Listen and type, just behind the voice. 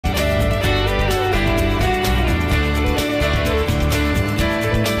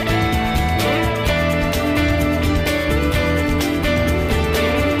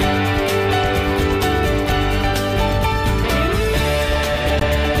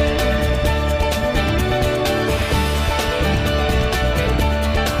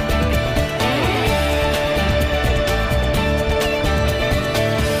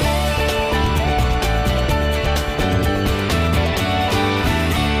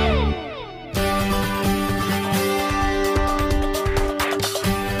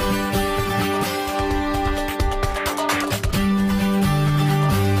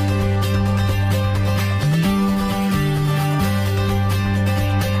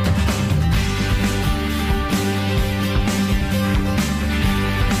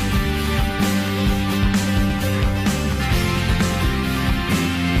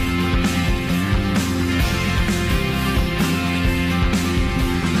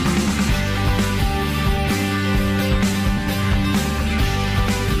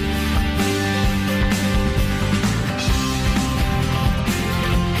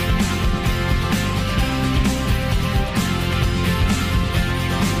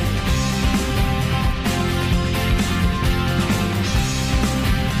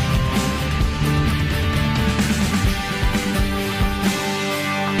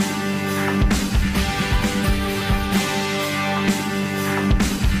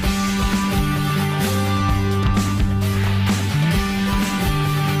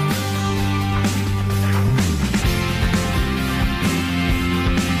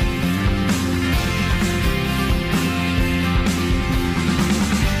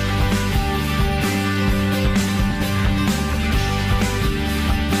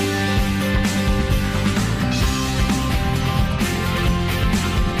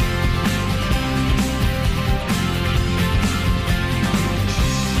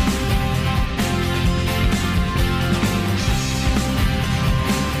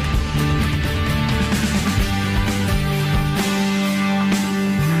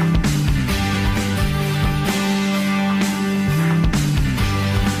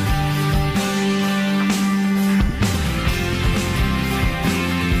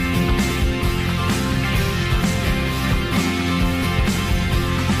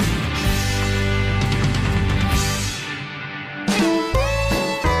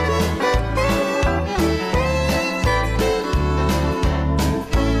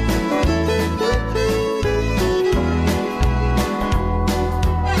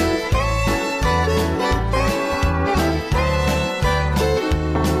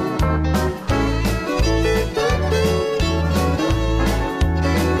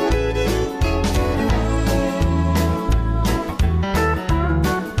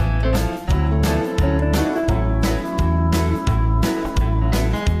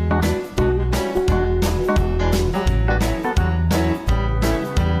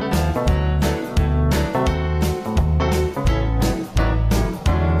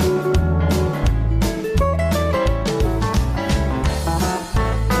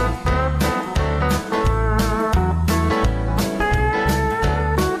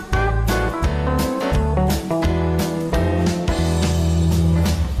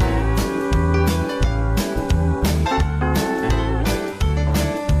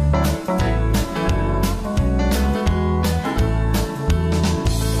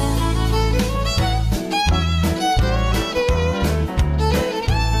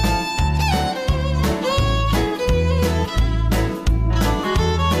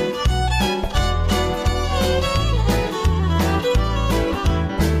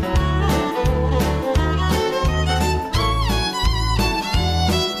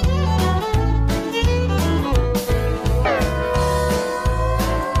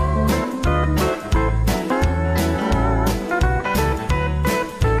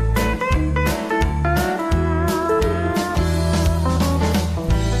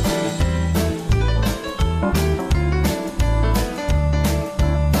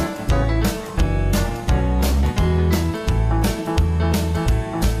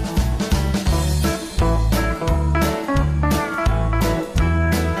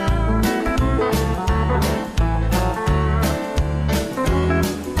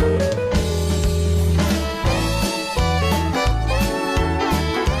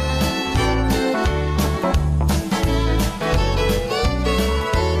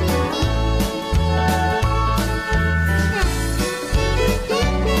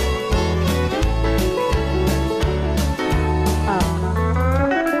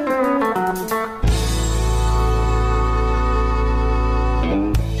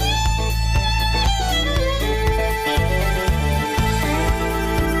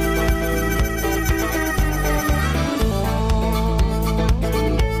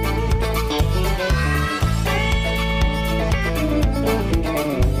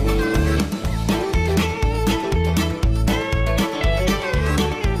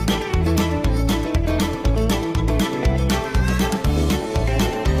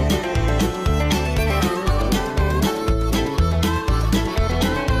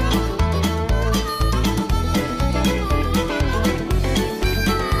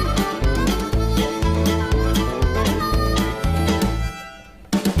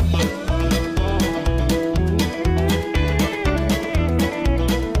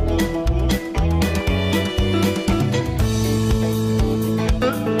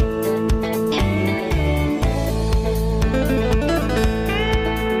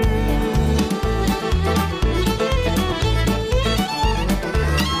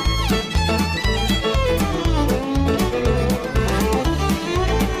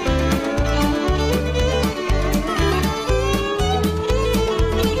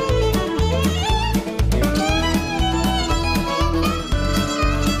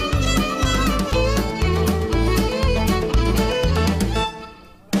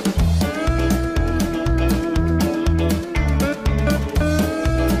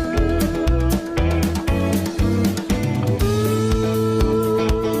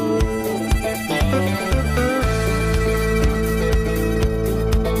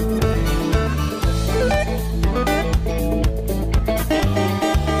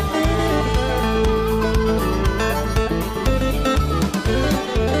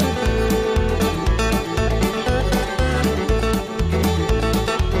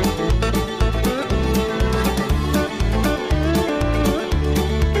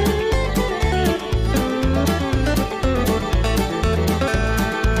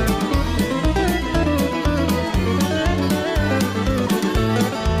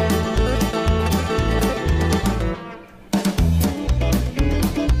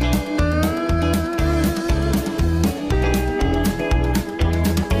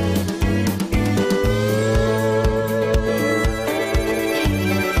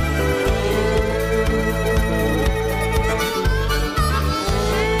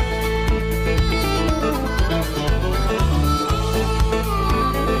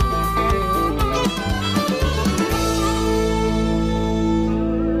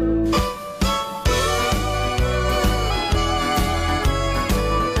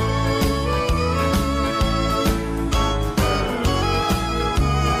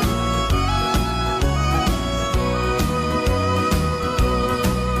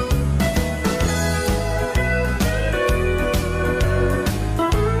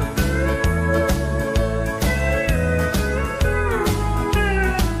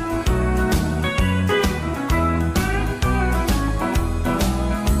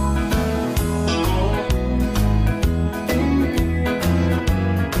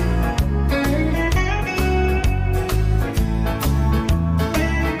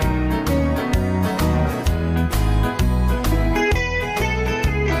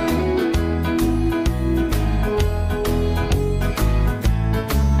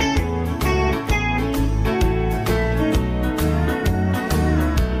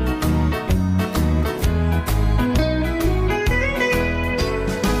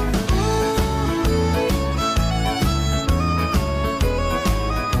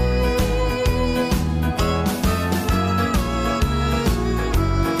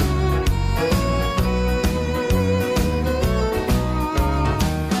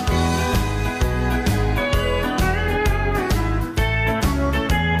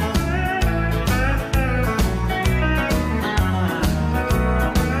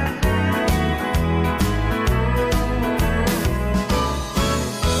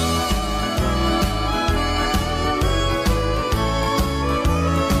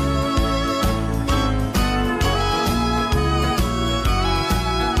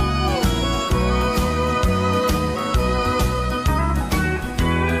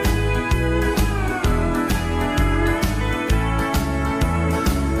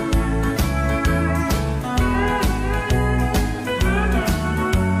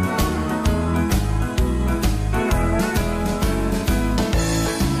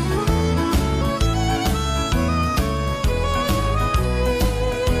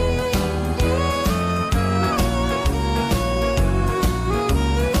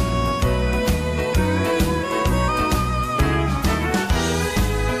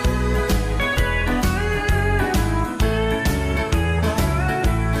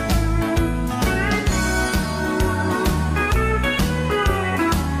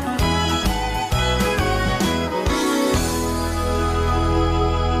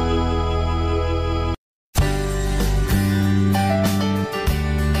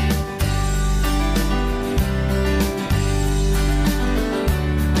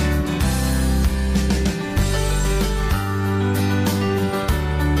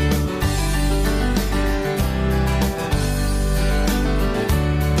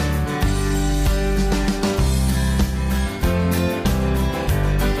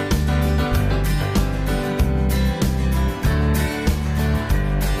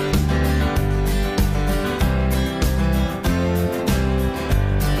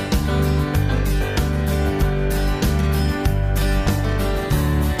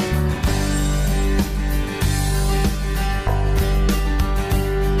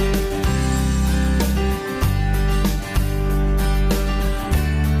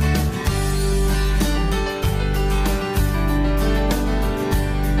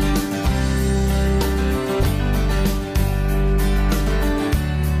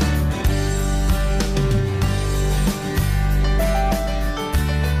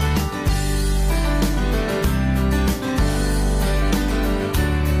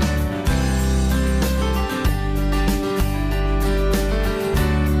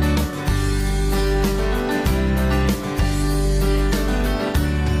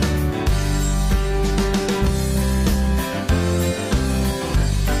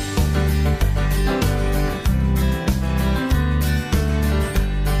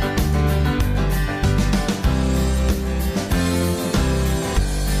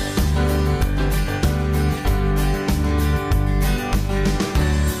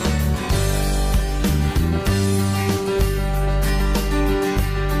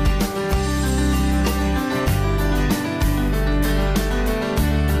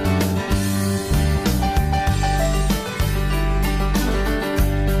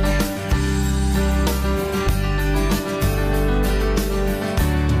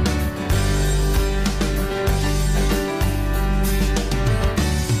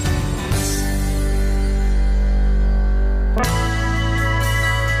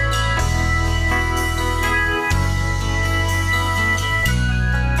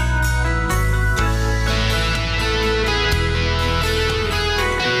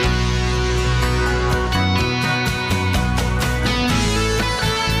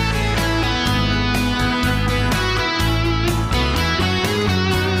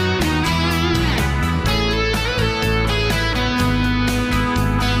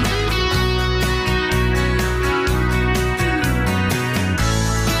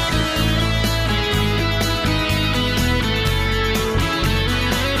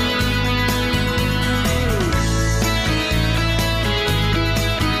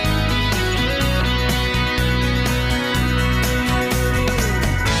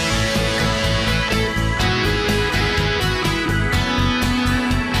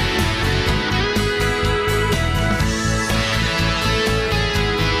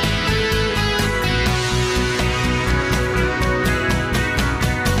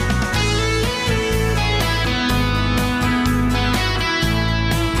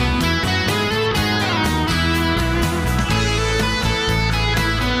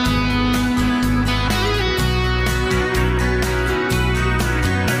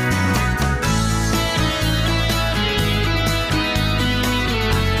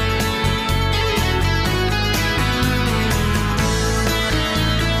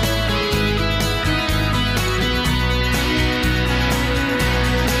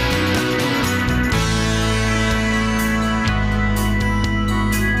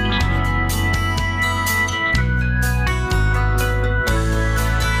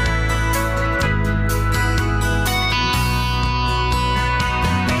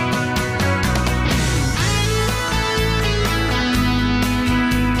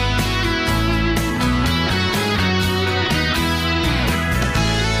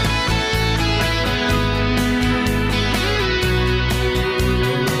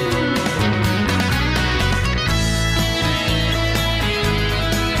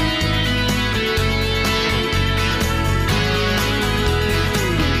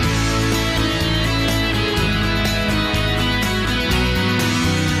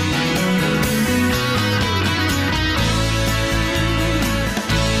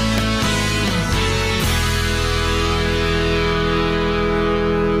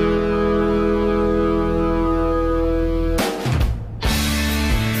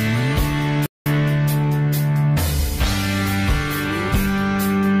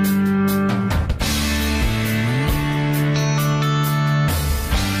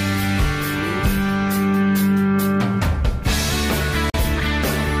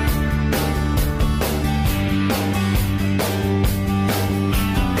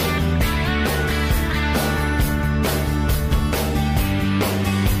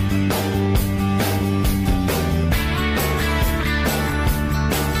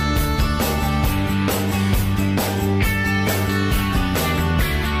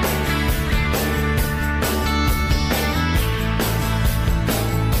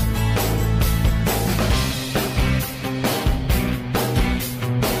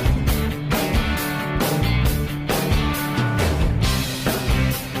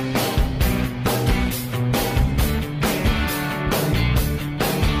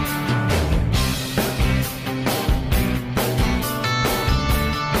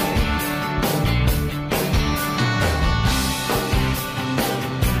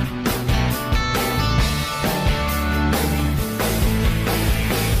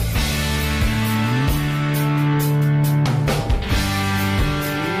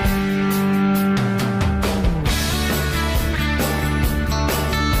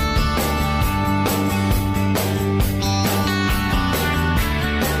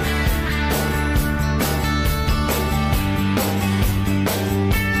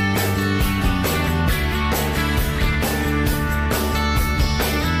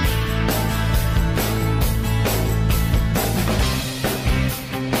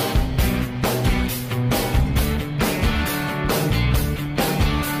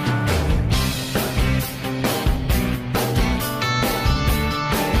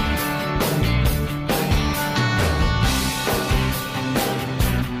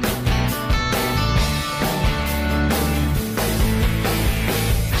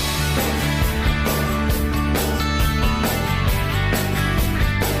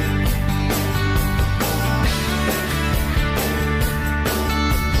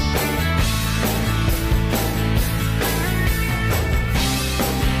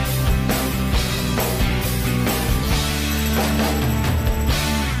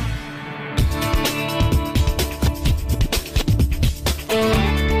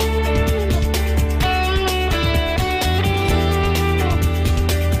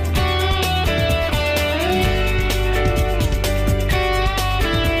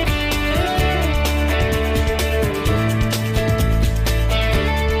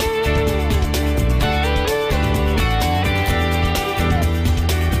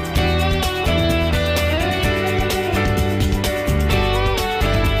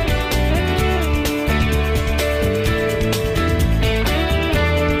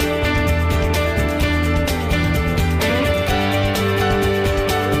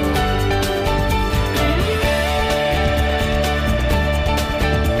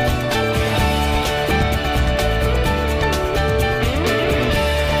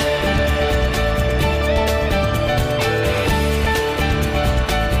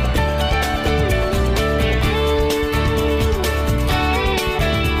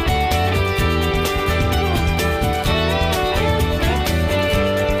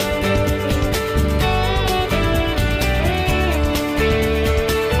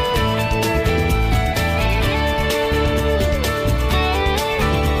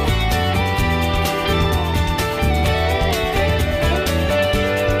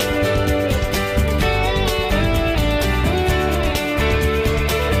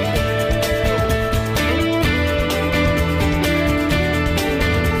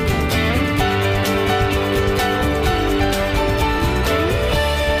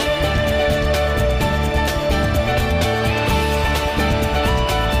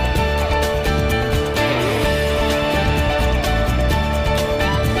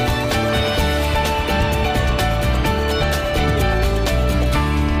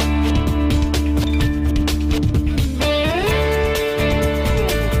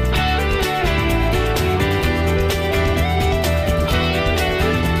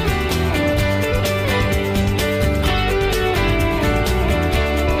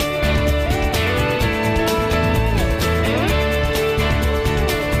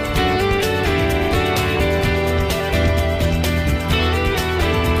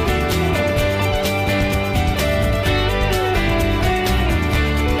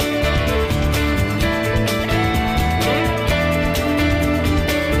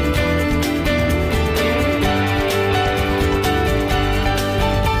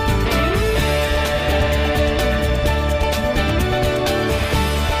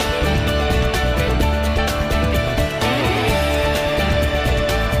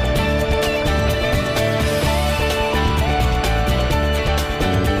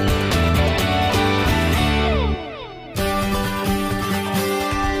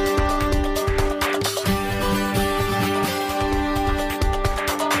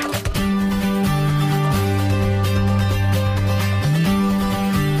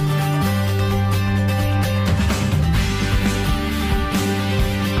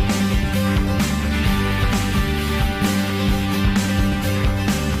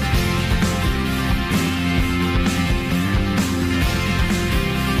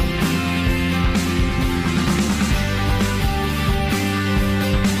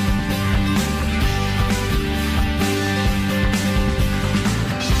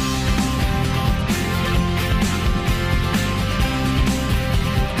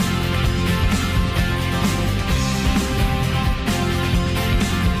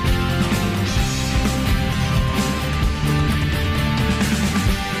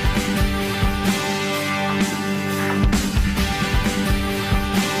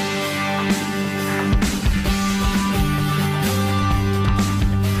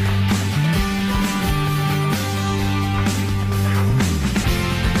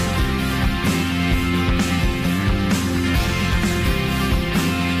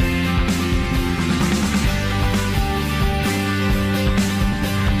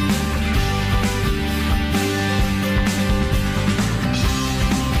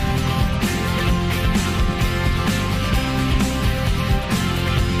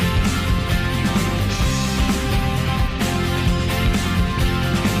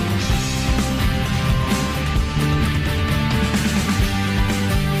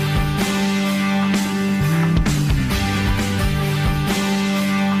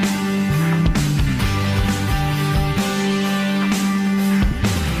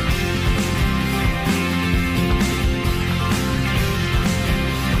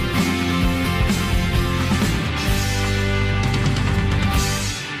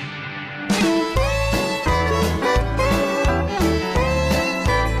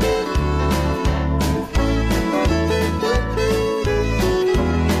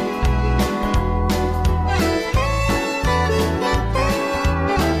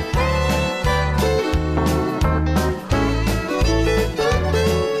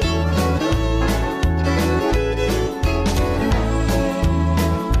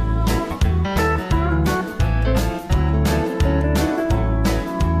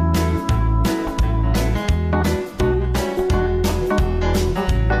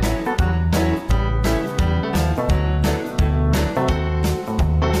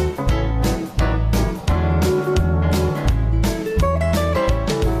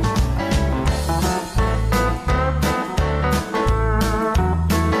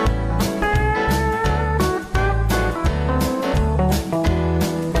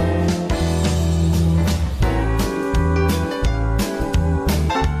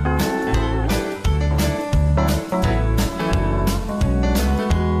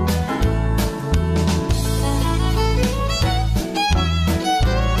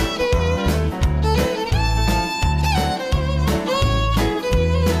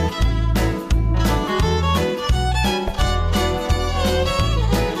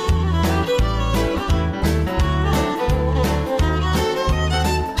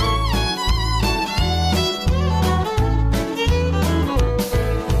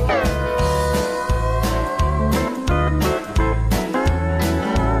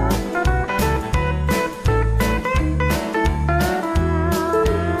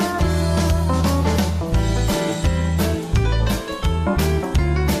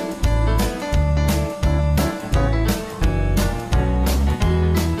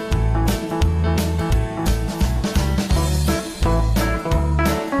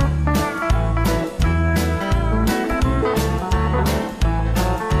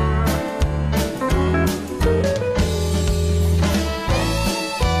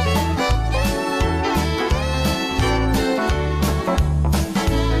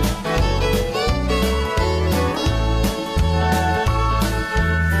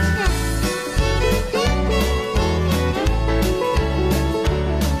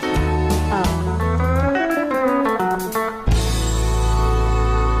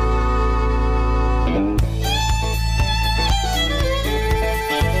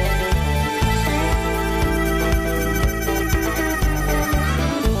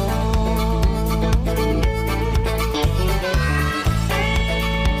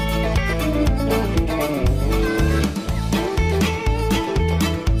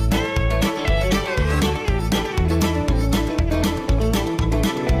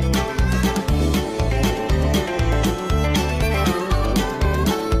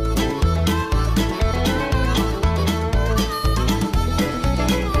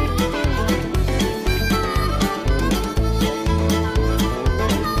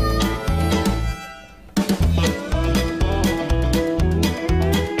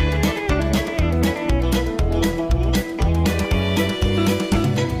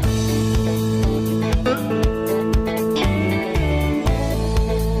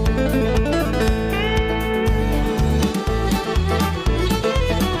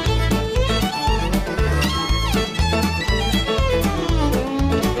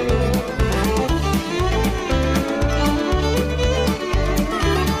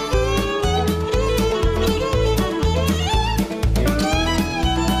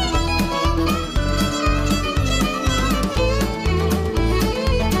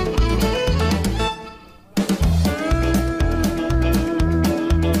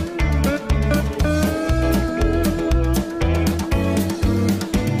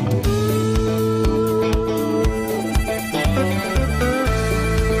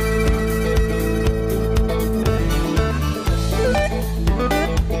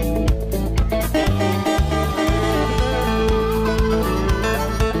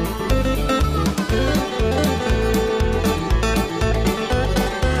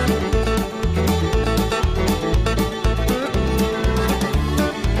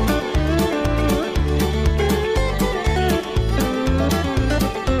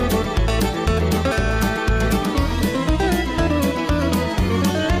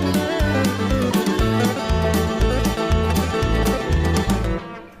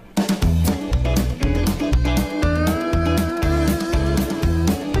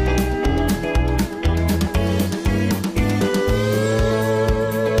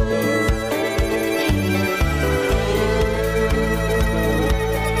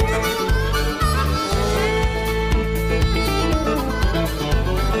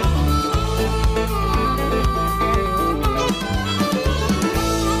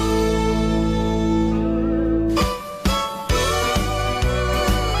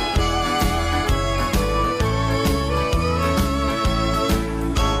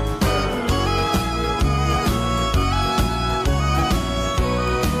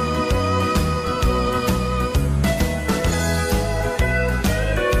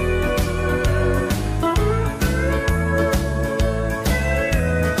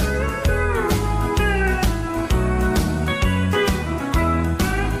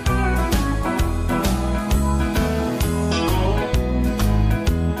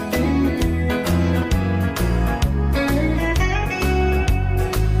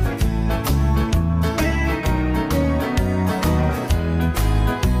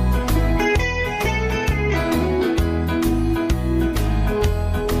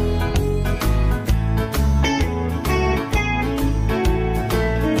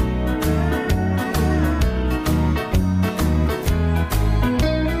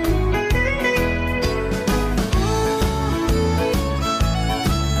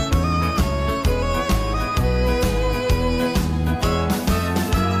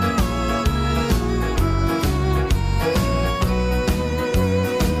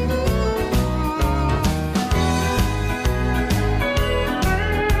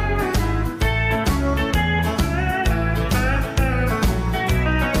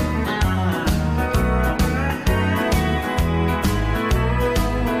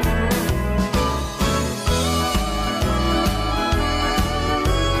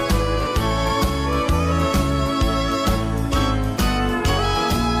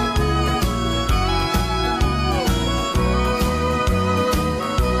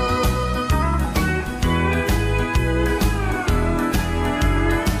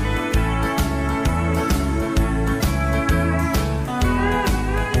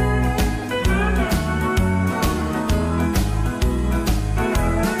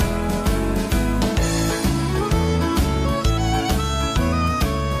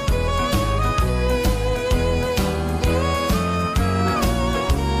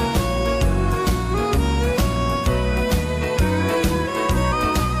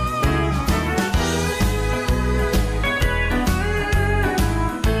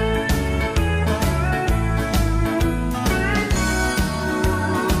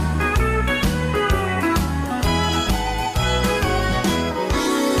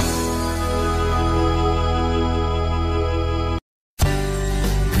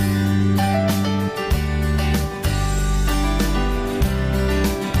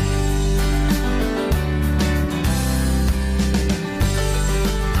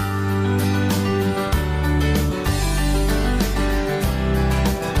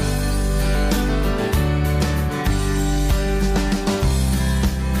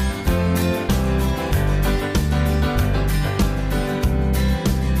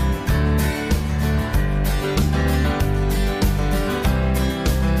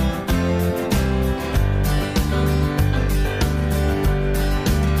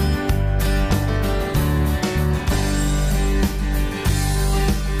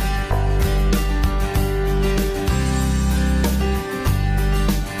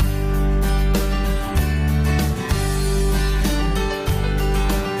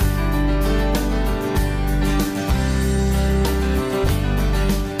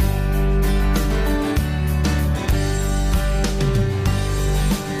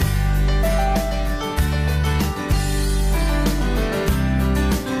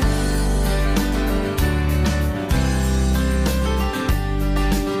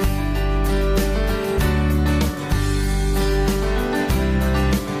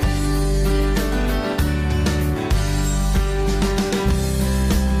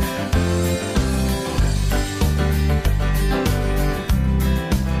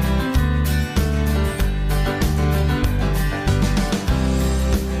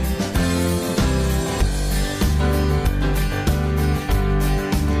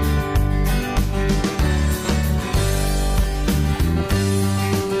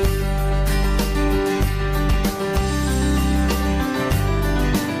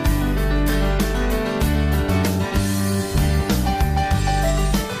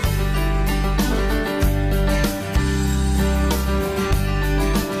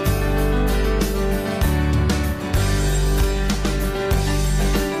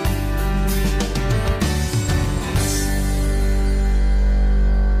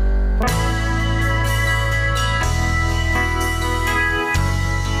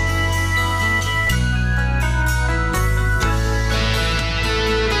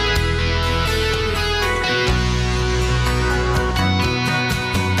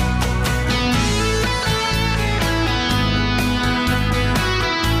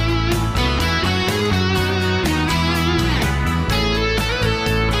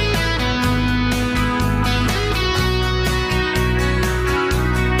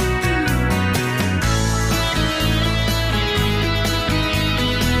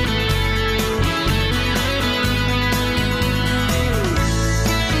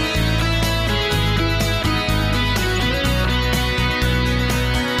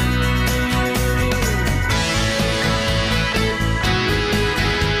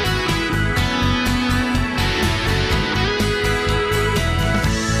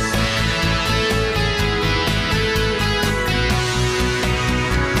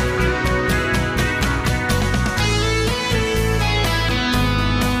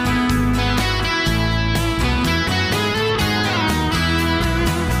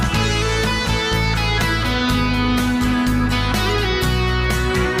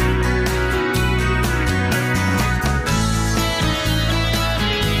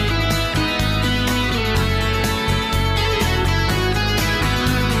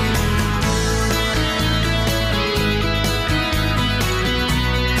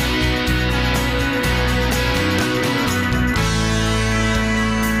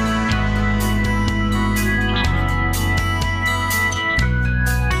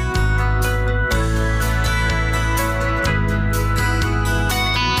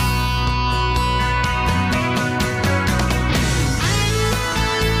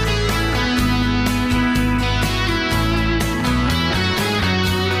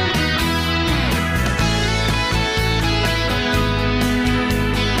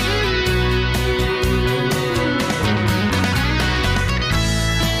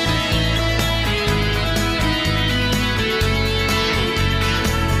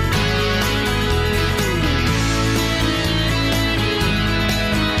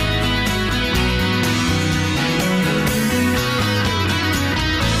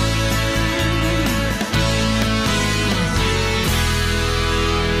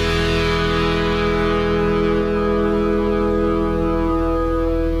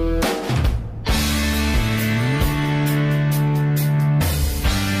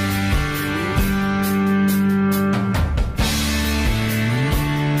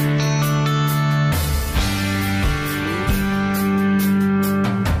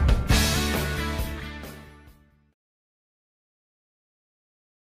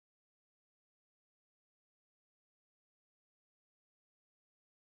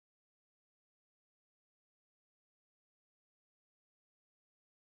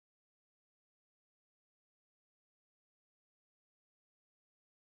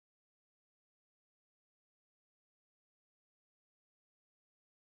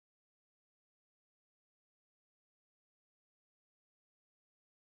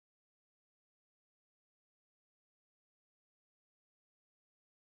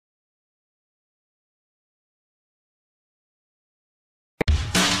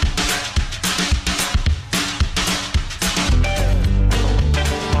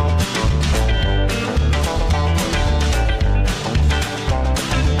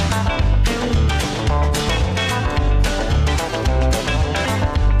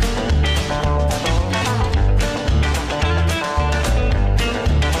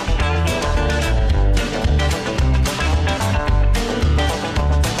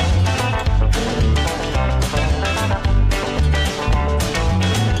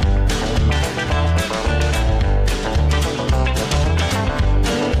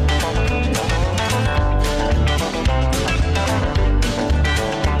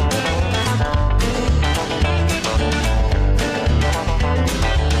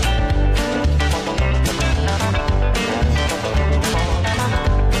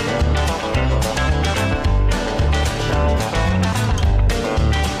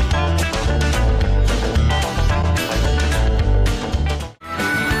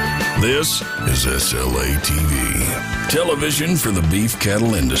This is SLA TV, television for the beef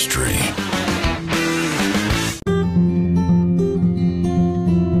cattle industry.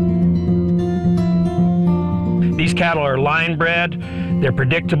 These cattle are line bred, they're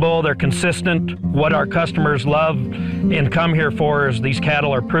predictable, they're consistent. What our customers love and come here for is these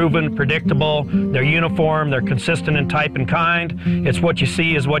cattle are proven, predictable, they're uniform, they're consistent in type and kind. It's what you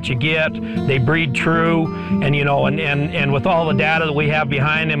see is what you get. They breed true, and you know, and with all the data that we have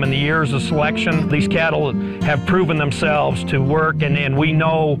behind them and the years of selection, these cattle have proven themselves to work, and we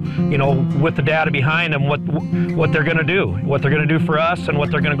know, you know, with the data behind them what they're going to do, what they're going to do for us, and what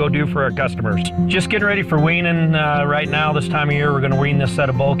they're going to go do for our customers. Just getting ready for weaning right now. This time of year, we're going to wean this set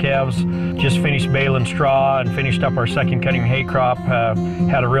of bull calves. Just finished baling straw and finished up our second cutting hay crop.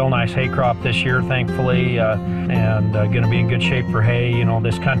 Had a real nice hay crop this year, thankfully, and going to be in good shape for hay. You know,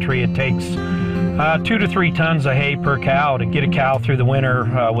 this country, it takes 2 to 3 tons of hay per cow to get a cow through the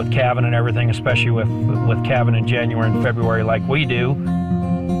winter with calving and everything, especially with calving in January and February like we do.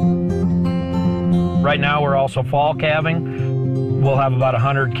 Right now, we're also fall calving. We'll have about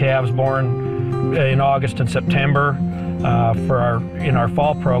 100 calves born in August and September in our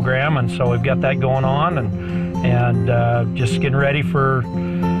fall program, and so we've got that going on, and just getting ready for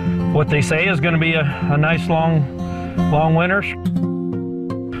what they say is going to be a nice long winter.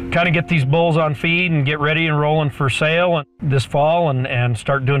 Kind of get these bulls on feed and get ready and rolling for sale this fall, and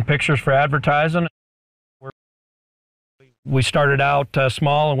start doing pictures for advertising. We started out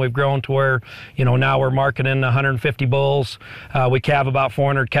small, and we've grown to where, you know, now we're marketing 150 bulls. We calve about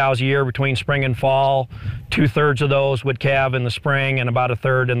 400 cows a year between spring and fall. 2/3 of those would calve in the spring and about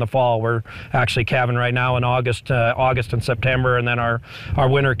 1/3 in the fall. We're actually calving right now in August and September, and then our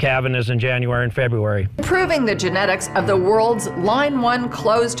winter calving is in January and February. Improving the genetics of the world's Line 1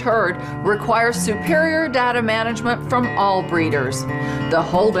 closed herd requires superior data management from all breeders. The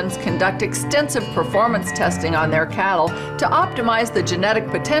Holdens conduct extensive performance testing on their cattle to optimize the genetic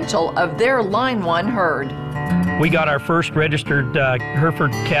potential of their Line 1 herd. We got our first registered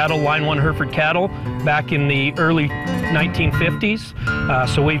Hereford cattle, Line 1 Hereford cattle, back in the early 1950s.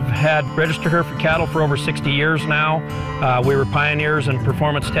 So we've had registered Hereford cattle for over 60 years now. We were pioneers in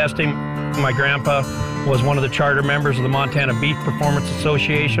performance testing. My grandpa was one of the charter members of the Montana Beef Performance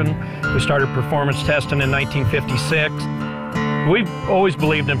Association. We started performance testing in 1956. We've always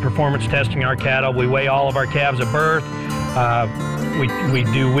believed in performance testing our cattle. We weigh all of our calves at birth. We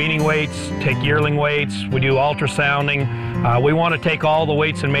do weaning weights, take yearling weights, we do ultrasounding. We want to take all the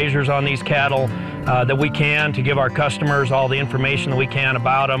weights and measures on these cattle that we can to give our customers all the information that we can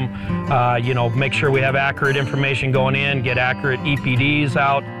about them. You know, make sure we have accurate information going in, get accurate EPDs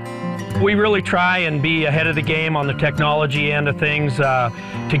out. We really try and be ahead of the game on the technology end of things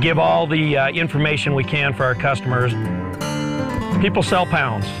to give all the information we can for our customers. People sell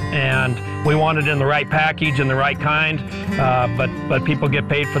pounds, and we want it in the right package and the right kind, but people get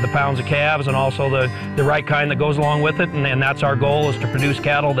paid for the pounds of calves and also the right kind that goes along with it, and that's our goal, is to produce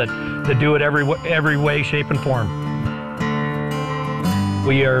cattle that do it every way, shape, and form.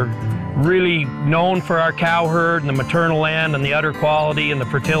 We are really known for our cow herd and the maternal end and the udder quality and the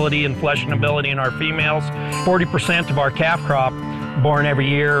fertility and fleshing ability in our females. 40% of our calf crop born every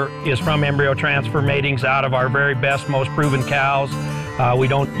year is from embryo transfer matings out of our very best, most proven cows. We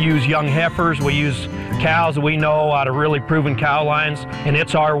don't use young heifers. We use cows that we know out of really proven cow lines, and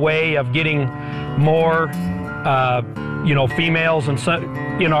it's our way of getting more you know, females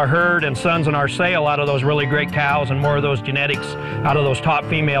in our herd and sons in our sale out of those really great cows, and more of those genetics out of those top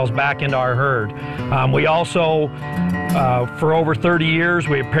females back into our herd. We also, for over 30 years,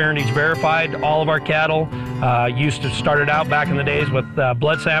 we have parentage verified all of our cattle. Used to started out back in the days with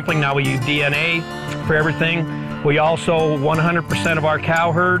blood sampling. Now we use DNA for everything. We also, 100% of our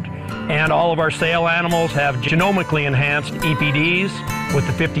cow herd and all of our sale animals have genomically enhanced EPDs with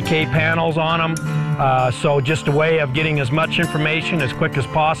the 50K panels on them. So just a way of getting as much information as quick as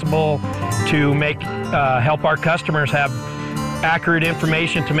possible to help our customers have accurate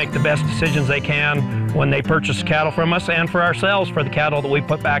information to make the best decisions they can when they purchase cattle from us, and for ourselves, for the cattle that we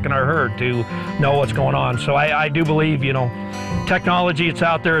put back in our herd, to know what's going on. So I do believe, you know, technology that's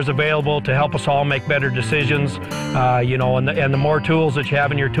out there is available to help us all make better decisions, you know, and the more tools that you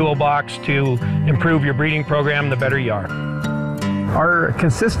have in your toolbox to improve your breeding program, the better you are. Our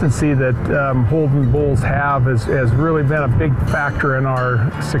consistency that Holden bulls have has really been a big factor in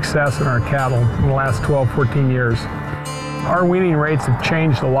our success in our cattle in the last 12, 14 years. Our weaning rates have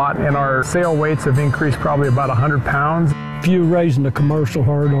changed a lot, and our sale weights have increased probably about 100 pounds. If you're raising a commercial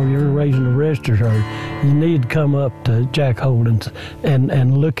herd or you're raising a registered herd, you need to come up to Jack Holden's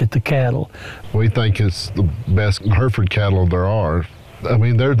and look at the cattle. We think it's the best Hereford cattle there are. I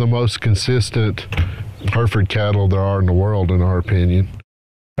mean, they're the most consistent Hereford cattle there are in the world, in our opinion.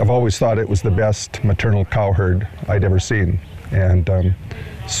 I've always thought it was the best maternal cow herd I'd ever seen, and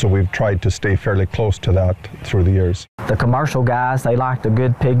so we've tried to stay fairly close to that through the years. The commercial guys, they like the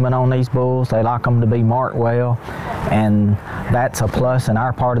good pigment on these bulls. They like them to be marked well, and that's a plus in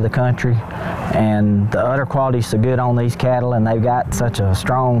our part of the country. And the udder quality's so good on these cattle, and they've got such a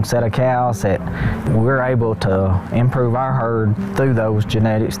strong set of cows that we're able to improve our herd through those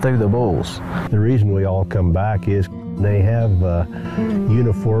genetics, through the bulls. The reason we all come back is they have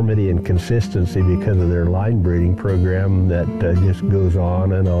uniformity and consistency because of their line breeding program that just goes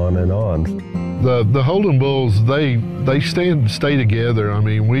on and on and on. The Holden bulls, they stay together. I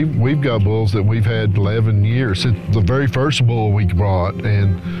mean, we've got bulls that we've had 11 years since the very first bull we brought,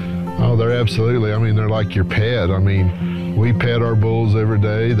 and oh, they're absolutely, I mean, they're like your pet. I mean, we pet our bulls every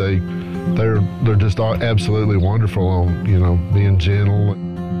day. They're just absolutely wonderful on, you know, being gentle.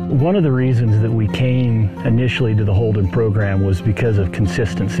 One of the reasons that we came initially to the Holden program was because of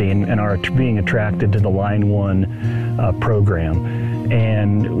consistency and our being attracted to the Line 1 program.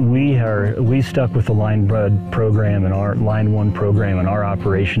 And we stuck with the line bred program and our Line 1 program and our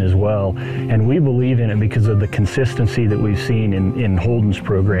operation as well. And we believe in it because of the consistency that we've seen in Holden's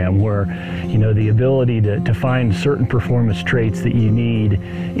program, where, you know, the ability to find certain performance traits that you need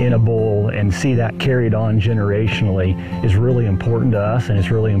in a bull and see that carried on generationally is really important to us, and it's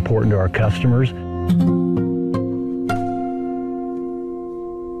really important to our customers.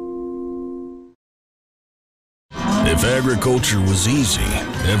 If agriculture was easy,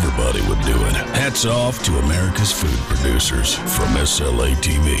 everybody would do it. Hats off to America's food producers from SLA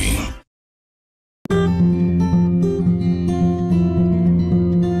TV.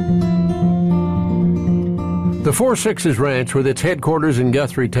 The Four Sixes Ranch, with its headquarters in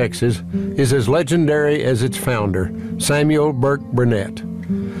Guthrie, Texas, is as legendary as its founder, Samuel Burke Burnett.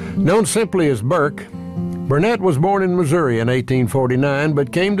 Known simply as Burke, Burnett was born in Missouri in 1849,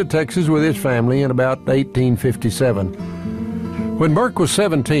 but came to Texas with his family in about 1857. When Burke was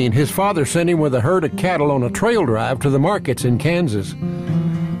 17, his father sent him with a herd of cattle on a trail drive to the markets in Kansas.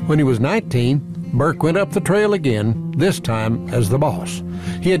 When he was 19, Burke went up the trail again, this time as the boss.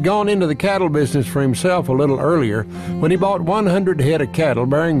 He had gone into the cattle business for himself a little earlier when he bought 100 head of cattle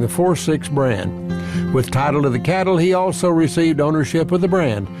bearing the 4-6 brand. With title to the cattle, he also received ownership of the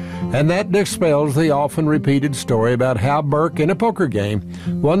brand, and that dispels the often repeated story about how Burke, in a poker game,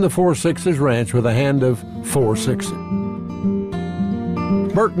 won the Four Sixes Ranch with a hand of 4 6s.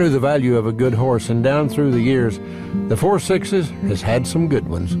 Burke knew the value of a good horse, and down through the years, the 4 6s has had some good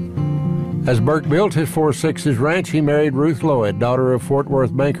ones. As Burke built his 4 6s ranch, he married Ruth Lloyd, daughter of Fort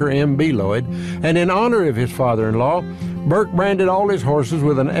Worth banker M.B. Lloyd, and in honor of his father-in-law, Burke branded all his horses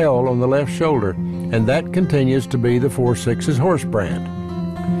with an L on the left shoulder, and that continues to be the 4 6s horse brand.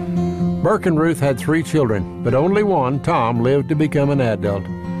 Burke and Ruth had 3 children, but only one, Tom, lived to become an adult.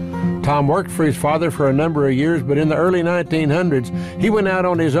 Tom worked for his father for a number of years, but in the early 1900s, he went out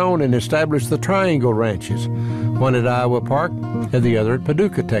on his own and established the Triangle Ranches, one at Iowa Park and the other at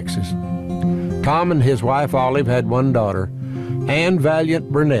Paducah, Texas. Tom and his wife Olive had one daughter, Ann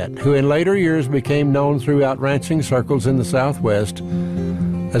Valiant Burnett, who in later years became known throughout ranching circles in the Southwest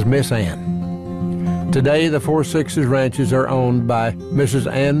as Miss Ann. Today, the 4 6s ranches are owned by Mrs.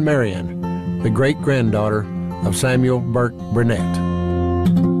 Ann Marion, the great-granddaughter of Samuel Burke Burnett.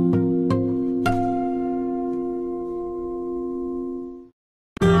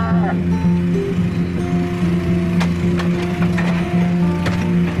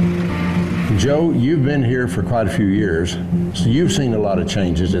 Joe, you've been here for quite a few years, so you've seen a lot of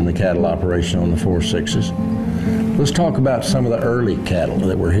changes in the cattle operation on the 4 6s. Let's talk about some of the early cattle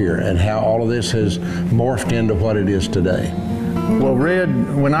that were here and how all of this has morphed into what it is today. Well,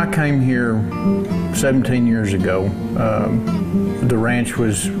 Red, when I came here 17 years ago, the ranch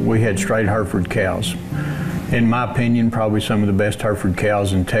we had straight Hereford cows. In my opinion, probably some of the best Hereford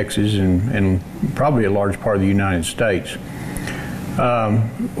cows in Texas and probably a large part of the United States.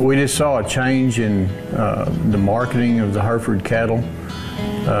 We just saw a change in the marketing of the Hereford cattle.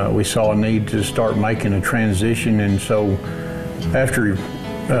 We saw a need to start making a transition, and so after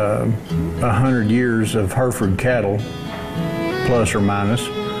 100 years of Hereford cattle, plus or minus,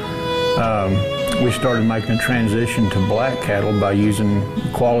 we started making a transition to black cattle by using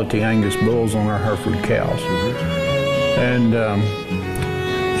quality Angus bulls on our Hereford cows. And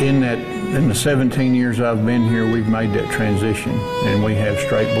in the 17 years I've been here, we've made that transition, and we have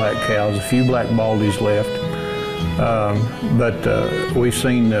straight black cows, a few black baldies left. But we've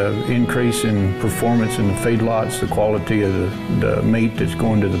seen the increase in performance in the feedlots, the quality of the meat that's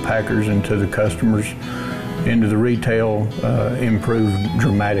going to the packers and to the customers. into the retail improved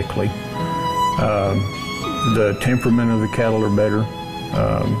dramatically. The temperament of the cattle are better,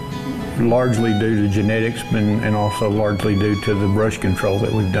 largely due to genetics and also largely due to the brush control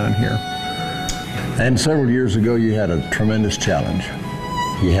that we've done here. And several years ago, you had a tremendous challenge.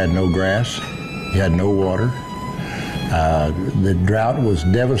 You had no grass, you had no water. The drought was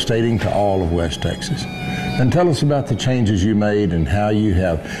devastating to all of West Texas. And tell us about the changes you made and how you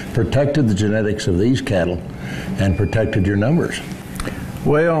have protected the genetics of these cattle and protected your numbers.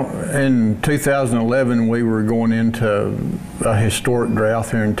 Well, in 2011, we were going into a historic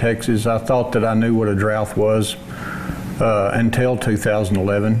drought here in Texas. I thought that I knew what a drought was until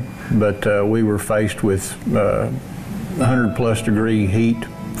 2011, but we were faced with 100+ degree heat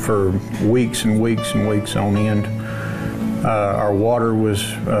for weeks and weeks and weeks on end. Our water was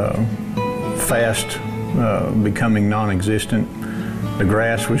fast becoming non-existent. The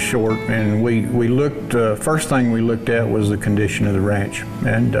grass was short, and we looked, first thing we looked at was the condition of the ranch,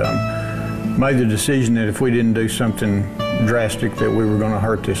 and made the decision that if we didn't do something drastic that we were going to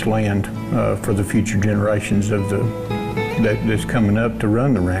hurt this land for the future generations that's coming up to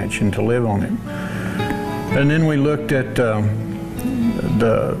run the ranch and to live on it. And then we looked at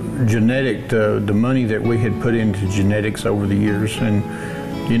the genetic, the money that we had put into genetics over the years, and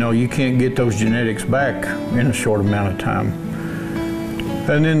you know, you can't get those genetics back in a short amount of time.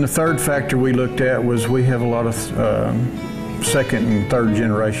 And then the third factor we looked at was we have a lot of second and third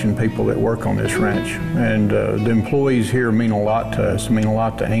generation people that work on this ranch, and the employees here mean a lot to us, mean a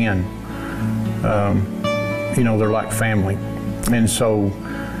lot to Ann. You know, they're like family. And so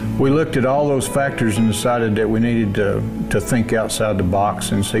we looked at all those factors and decided that we needed to think outside the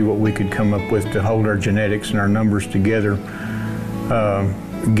box and see what we could come up with to hold our genetics and our numbers together,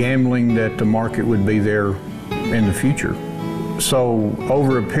 gambling that the market would be there in the future. So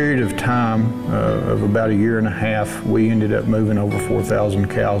over a period of time of about 1.5 years, we ended up moving over 4,000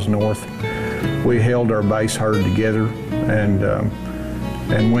 cows north. We held our base herd together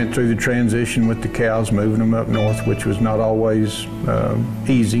and went through the transition with the cows, moving them up north, which was not always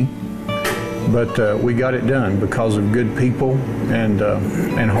easy, but we got it done because of good people and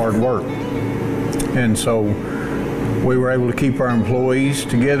hard work. And so we were able to keep our employees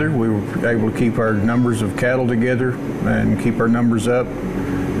together. We were able to keep our numbers of cattle together and keep our numbers up,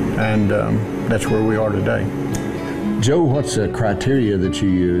 and that's where we are today. Joe, what's the criteria that you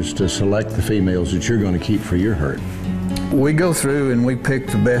use to select the females that you're going to keep for your herd? We go through and we pick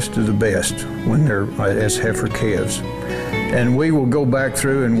the best of the best when they're as heifer calves. And we will go back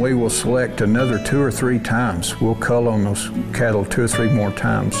through and we will select another 2 or 3 times. We'll cull on those cattle 2 or 3 more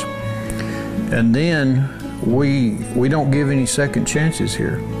times. And then we don't give any second chances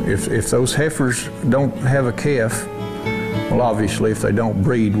here. If those heifers don't have a calf, well, obviously if they don't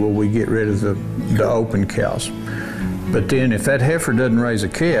breed, well, we get rid of the open cows. But then if that heifer doesn't raise a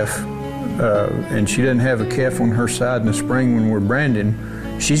calf, and she doesn't have a calf on her side in the spring when we're branding,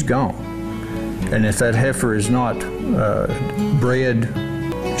 she's gone. And if that heifer is not bred,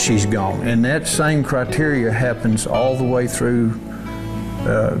 she's gone. And that same criteria happens all the way through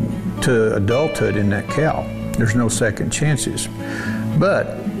to adulthood in that cow. There's no second chances.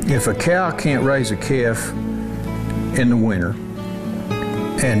 But if a cow can't raise a calf in the winter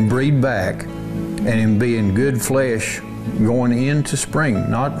and breed back and be in good flesh going into spring,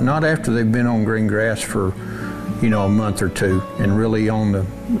 not after they've been on green grass for, you know, a month or 2 and really on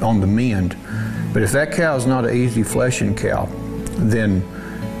the mend, but if that cow is not an easy fleshing cow, then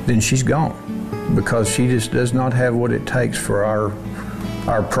she's gone, because she just does not have what it takes for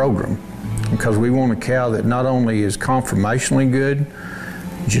our program. Because we want a cow that not only is conformationally good,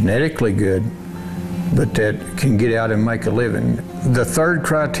 genetically good, but that can get out and make a living. The third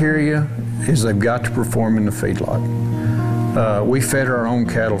criteria is they've got to perform in the feedlot. We fed our own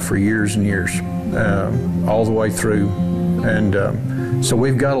cattle for years and years, all the way through, and so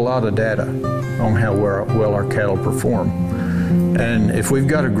we've got a lot of data on how well our cattle perform. And if we've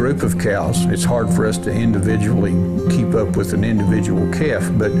got a group of cows, it's hard for us to individually keep up with an individual calf,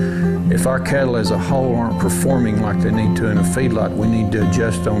 but if our cattle as a whole aren't performing like they need to in a feedlot, we need to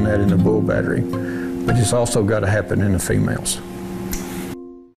adjust on that in the bull battery. But it's also got to happen in the females.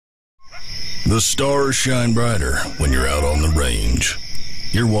 The stars shine brighter when you're out on the range.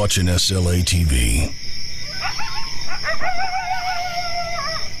 You're watching SLA TV.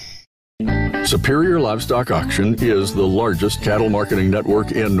 Superior Livestock Auction is the largest cattle marketing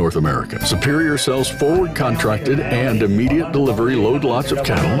network in North America. Superior sells forward contracted and immediate delivery load lots of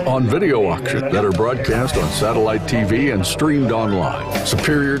cattle on video auction that are broadcast on satellite TV and streamed online.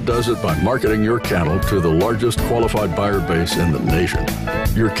 Superior does it by marketing your cattle to the largest qualified buyer base in the nation.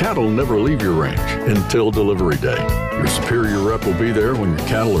 Your cattle never leave your ranch until delivery day. Your Superior rep will be there when your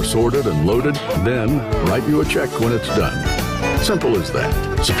cattle are sorted and loaded, then write you a check when it's done. Simple as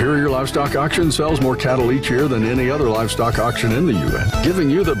that. Superior Livestock Auction sells more cattle each year than any other livestock auction in the U.S.,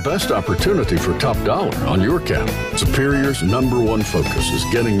 giving you the best opportunity for top dollar on your cattle. Superior's #1 focus is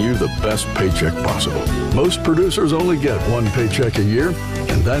getting you the best paycheck possible. Most producers only get one paycheck a year,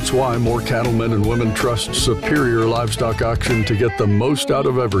 and that's why more cattlemen and women trust Superior Livestock Auction to get the most out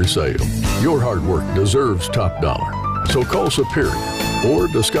of every sale. Your hard work deserves top dollar. So call Superior or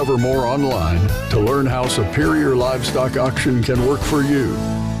discover more online to learn how Superior Livestock Auction can work for you.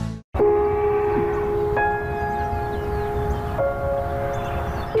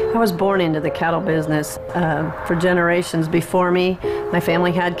 I was born into the cattle business. For generations before me, my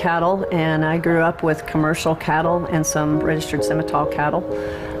family had cattle, and I grew up with commercial cattle and some registered Simmental cattle.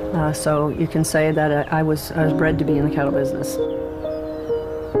 So you can say that I was bred to be in the cattle business.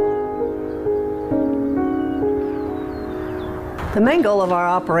 The main goal of our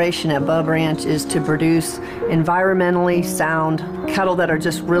operation at Bub Ranch is to produce environmentally sound cattle that are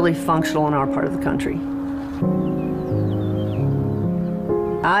just really functional in our part of the country.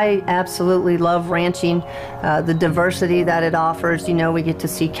 I absolutely love ranching, the diversity that it offers. You know, we get to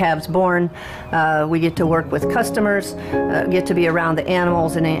see calves born, we get to work with customers, get to be around the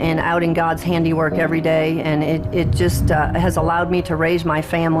animals and out in God's handiwork every day, and it just has allowed me to raise my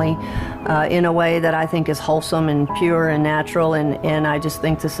family in a way that I think is wholesome and pure and natural, and I just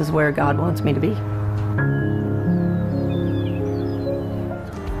think this is where God wants me to be.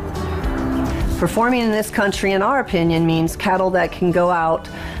 Performing in this country, in our opinion, means cattle that can go out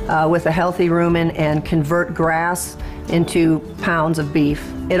with a healthy rumen and convert grass into pounds of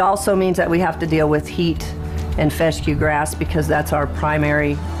beef. It also means that we have to deal with heat and fescue grass because that's our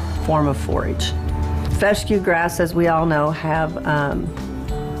primary form of forage. Fescue grass, as we all know, have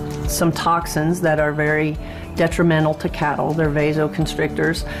some toxins that are very detrimental to cattle. They're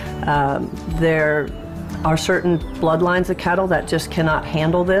vasoconstrictors. There are certain bloodlines of cattle that just cannot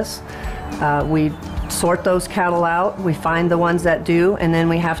handle this. We sort those cattle out, we find the ones that do, and then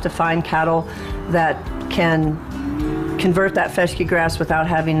we have to find cattle that can convert that fescue grass without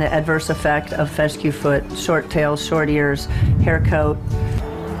having the adverse effect of fescue foot, short tails, short ears, hair coat.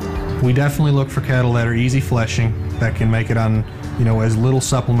 We definitely look for cattle that are easy fleshing, that can make it on, as little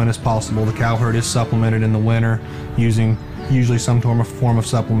supplement as possible. The cow herd is supplemented in the winter using usually some form of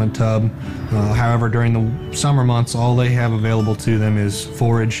supplement tub. However, during the summer months, all they have available to them is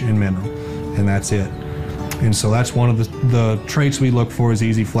forage and mineral, and that's it. And so that's one of the traits we look for is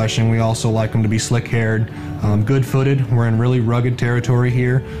easy fleshing. We also like them to be slick-haired, good-footed. We're in really rugged territory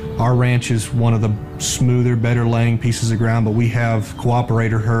here. Our ranch is one of the smoother, better laying pieces of ground, but we have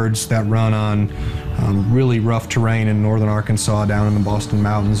cooperator herds that run on really rough terrain in northern Arkansas, down in the Boston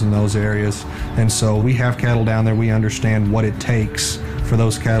Mountains and those areas. And so we have cattle down there. We understand what it takes for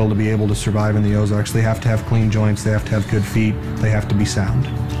those cattle to be able to survive in the Ozarks. They have to have clean joints, they have to have good feet, they have to be sound.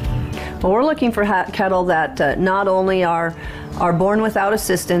 Well, we're looking for cattle that not only are born without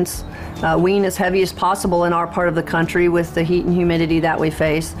assistance, wean as heavy as possible in our part of the country with the heat and humidity that we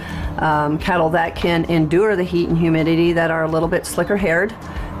face, cattle that can endure the heat and humidity, that are a little bit slicker haired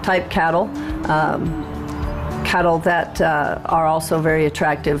type cattle, cattle that are also very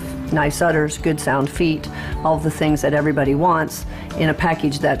attractive, nice udders, good sound feet, all the things that everybody wants in a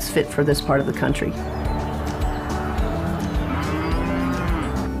package that's fit for this part of the country.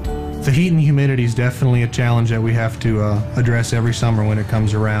 The heat and humidity is definitely a challenge that we have to address every summer when it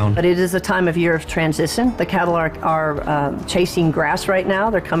comes around. But it is a time of year of transition. The cattle are chasing grass right now.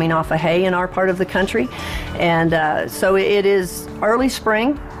 They're coming off of hay in our part of the country. And so it is early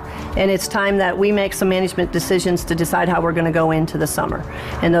spring, and it's time that we make some management decisions to decide how we're going to go into the summer.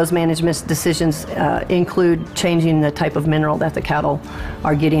 And those management decisions include changing the type of mineral that the cattle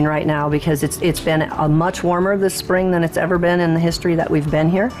are getting right now, because it's been much warmer this spring than it's ever been in the history that we've been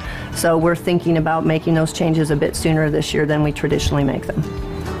here. So we're thinking about making those changes a bit sooner this year than we traditionally make them.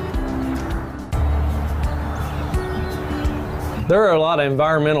 There are a lot of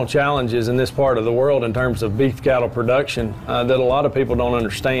environmental challenges in this part of the world in terms of beef cattle production that a lot of people don't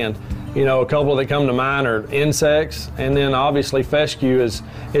understand. You know, a couple that come to mind are insects, and then obviously fescue is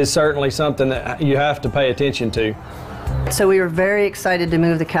certainly something that you have to pay attention to. So we were very excited to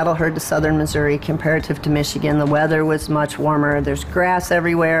move the cattle herd to southern Missouri comparative to Michigan. The weather was much warmer. There's grass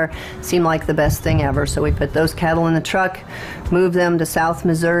everywhere. Seemed like the best thing ever. So we put those cattle in the truck, moved them to South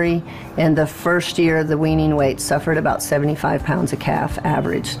Missouri, and the first year the weaning weight suffered about 75 pounds a calf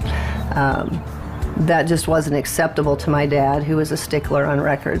average. That just wasn't acceptable to my dad, who was a stickler on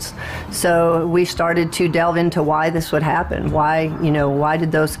records. So we started to delve into why this would happen. Why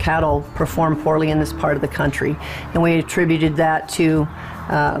did those cattle perform poorly in this part of the country? And we attributed that to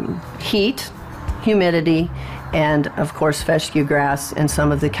heat, humidity, and of course fescue grass, and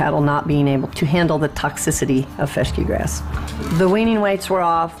some of the cattle not being able to handle the toxicity of fescue grass. The weaning weights were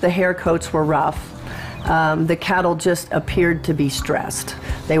off, the hair coats were rough. The cattle just appeared to be stressed.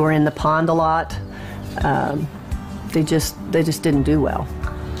 They were in the pond a lot. They just didn't do well.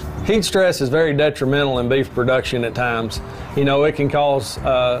 Heat stress is very detrimental in beef production at times. You know, it can cause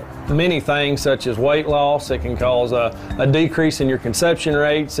many things such as weight loss. It can cause a decrease in your conception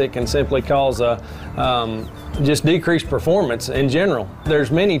rates. It can simply cause just decreased performance in general.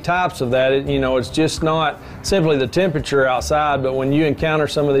 There's many types of that. It's just not simply the temperature outside, but when you encounter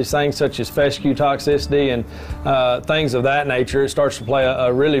some of these things such as fescue toxicity and things of that nature, it starts to play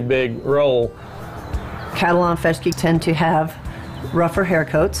a really big role. Cattle on fescue tend to have rougher hair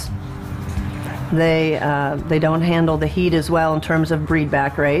coats. They don't handle the heat as well in terms of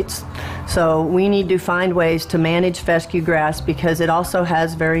breedback rates. So we need to find ways to manage fescue grass because it also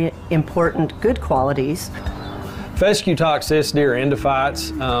has very important good qualities. Fescue toxicity or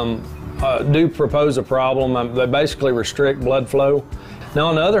endophytes do propose a problem. They basically restrict blood flow. Now,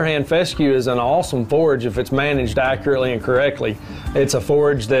 on the other hand, fescue is an awesome forage if it's managed accurately and correctly. It's a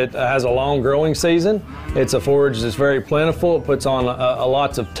forage that has a long growing season. It's a forage that's very plentiful. It puts on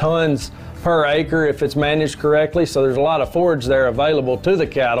lots of tons per acre if it's managed correctly. So there's a lot of forage there available to the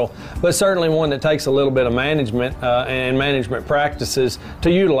cattle, but certainly one that takes a little bit of management and management practices to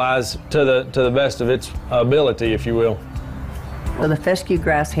utilize to the best of its ability, if you will. Well, the fescue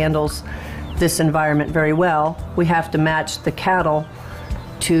grass handles this environment very well. We have to match the cattle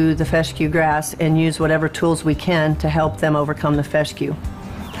to the fescue grass and use whatever tools we can to help them overcome the fescue.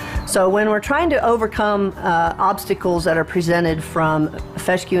 So when we're trying to overcome obstacles that are presented from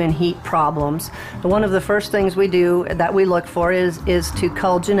fescue and heat problems, one of the first things we do that we look for is to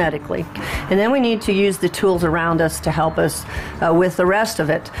cull genetically. And then we need to use the tools around us to help us with the rest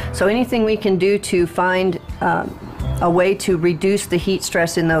of it. So anything we can do to find a way to reduce the heat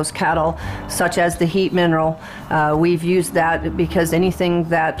stress in those cattle, such as the heat mineral. We've used that because anything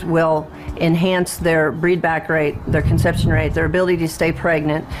that will enhance their breedback rate, their conception rate, their ability to stay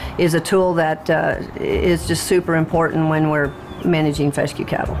pregnant is a tool that is just super important when we're managing fescue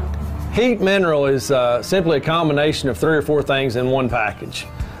cattle. Heat mineral is simply a combination of 3 or 4 things in one package.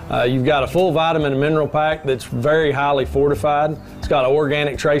 You've got a full vitamin and mineral pack that's very highly fortified. It's got an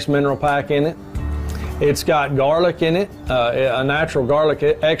organic trace mineral pack in it. It's got garlic in it, a natural garlic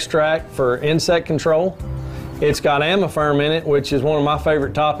extract for insect control. It's got Amaferm in it, which is one of my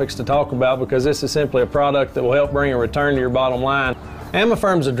favorite topics to talk about because this is simply a product that will help bring a return to your bottom line.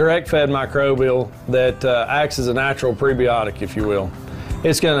 Amaferm is a direct-fed microbial that acts as a natural prebiotic, if you will.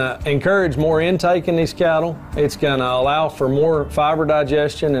 It's going to encourage more intake in these cattle. It's going to allow for more fiber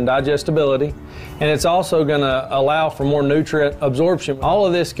digestion and digestibility. And it's also going to allow for more nutrient absorption. All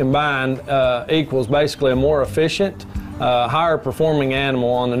of this combined equals basically a more efficient, higher performing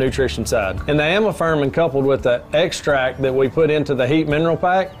animal on the nutrition side. And the Amafermin coupled with the extract that we put into the heat mineral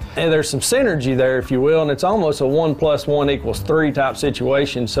pack, and there's some synergy there, if you will, and it's almost a 1 + 1 = 3 type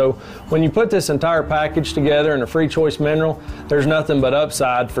situation. So when you put this entire package together in a free choice mineral, there's nothing but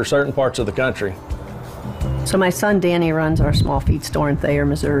upside for certain parts of the country. So my son Danny runs our small feed store in Thayer,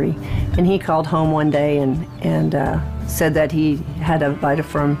 Missouri, and he called home one day and said that he had a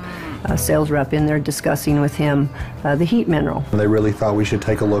Vitaferm sales rep in there discussing with him the heat mineral. They really thought we should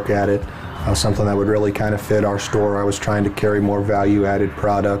take a look at it, something that would really kind of fit our store. I was trying to carry more value-added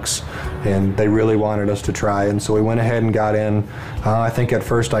products, and they really wanted us to try it. And so we went ahead and got in, I think at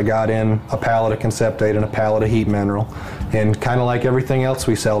first I got in a pallet of Conceptate and a pallet of heat mineral. And kind of like everything else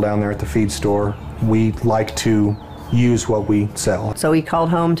we sell down there at the feed store, we like to use what we sell. So he called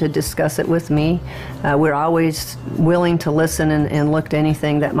home to discuss it with me. We're always willing to listen and look to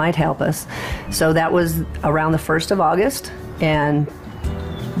anything that might help us. So that was around the 1st of August, and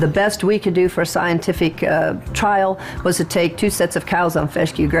the best we could do for a scientific trial was to take 2 sets of cows on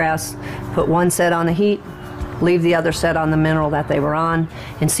fescue grass, put 1 set on the heat, leave the other set on the mineral that they were on,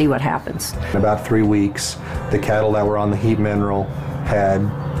 and see what happens. In about 3 weeks, the cattle that were on the heat mineral had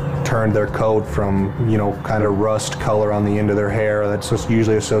turned their coat from, you know, kind of rust color on the end of their hair. That's just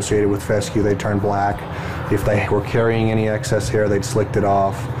usually associated with fescue. They turn black. If they were carrying any excess hair, they'd slicked it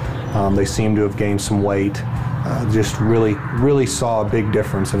off. They seem to have gained some weight. Just really saw a big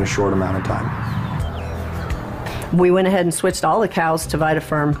difference in a short amount of time. We went ahead and switched all the cows to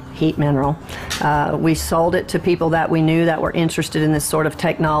VitaFirm Heat Mineral. We sold it to people that we knew that were interested in this sort of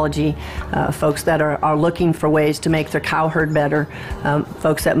technology, folks that are looking for ways to make their cow herd better,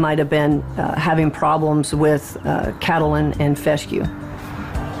 folks that might have been having problems with cattle and fescue.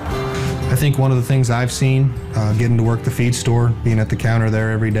 I think one of the things I've seen getting to work the feed store, being at the counter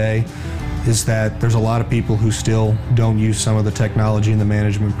there every day, is that there's a lot of people who still don't use some of the technology and the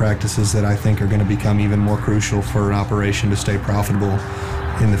management practices that I think are going to become even more crucial for an operation to stay profitable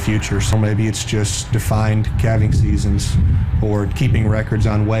in the future. So maybe it's just defined calving seasons or keeping records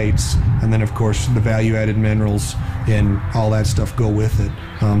on weights, and then of course the value-added minerals and all that stuff go with it,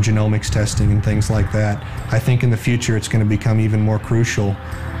 genomics testing and things like that. I think in the future it's going to become even more crucial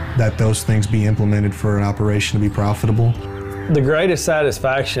that those things be implemented for an operation to be profitable. The greatest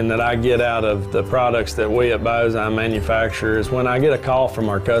satisfaction that I get out of the products that we at Biozyme manufacture is when I get a call from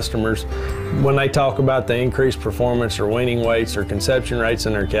our customers when they talk about the increased performance or weaning weights or conception rates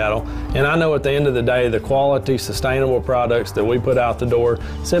in their cattle. And I know at the end of the day, the quality, sustainable products that we put out the door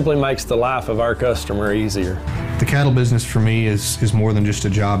simply makes the life of our customer easier. The cattle business for me is more than just a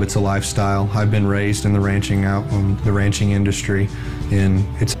job, it's a lifestyle. I've been raised in the ranching industry, and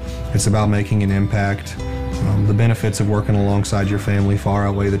it's about making an impact. The benefits of working alongside your family far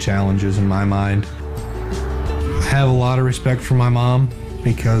outweigh the challenges in my mind. I have a lot of respect for my mom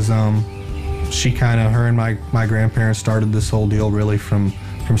because she her and my grandparents started this whole deal really from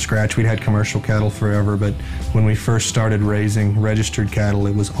scratch. We'd had commercial cattle forever, but when we first started raising registered cattle,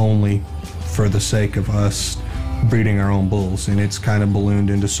 it was only for the sake of us breeding our own bulls, and it's kind of ballooned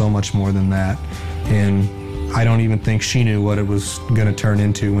into so much more than that. And I don't even think she knew what it was going to turn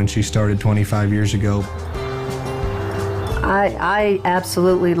into when she started 25 years ago. I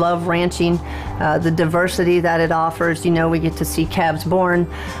absolutely love ranching, the diversity that it offers. You know, we get to see calves born,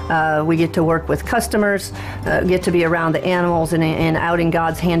 we get to work with customers, get to be around the animals and out in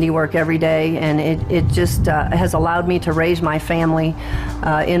God's handiwork every day, and it just has allowed me to raise my family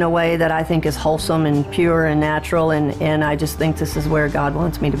in a way that I think is wholesome and pure and natural, and I just think this is where God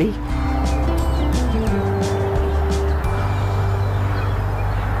wants me to be.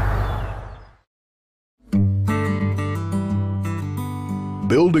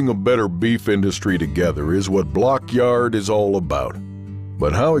 Building a better beef industry together is what Blockyard is all about.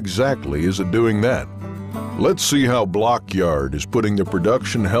 But how exactly is it doing that? Let's see how Blockyard is putting the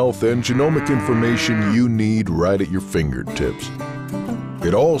production, health, and genomic information you need right at your fingertips.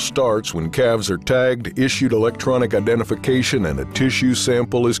 It all starts when calves are tagged, issued electronic identification, and a tissue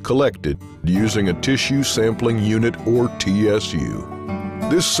sample is collected using a tissue sampling unit or TSU.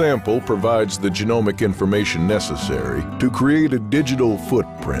 This sample provides the genomic information necessary to create a digital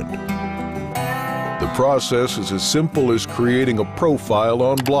footprint. The process is as simple as creating a profile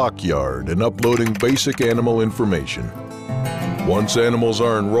on Blockyard and uploading basic animal information. Once animals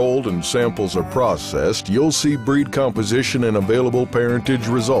are enrolled and samples are processed, you'll see breed composition and available parentage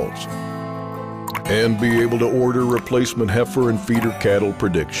results, and be able to order replacement heifer and feeder cattle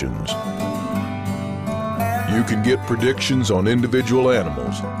predictions. You can get predictions on individual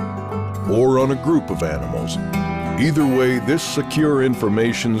animals or on a group of animals. Either way, this secure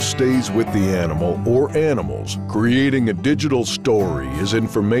information stays with the animal or animals, creating a digital story as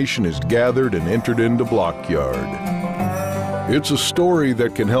information is gathered and entered into Blockyard. It's a story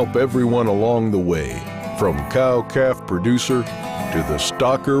that can help everyone along the way, from cow-calf producer to the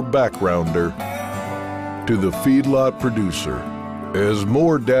stocker backgrounder to the feedlot producer. As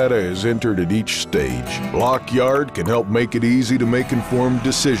more data is entered at each stage, Blockyard can help make it easy to make informed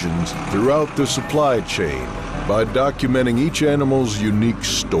decisions throughout the supply chain by documenting each animal's unique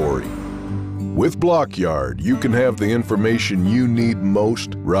story. With Blockyard, you can have the information you need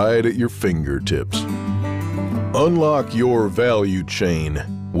most right at your fingertips. Unlock your value chain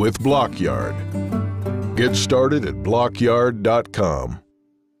with Blockyard. Get started at blockyard.com.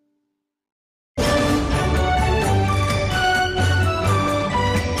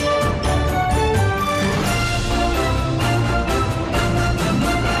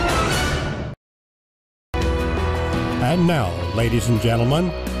 And now, ladies and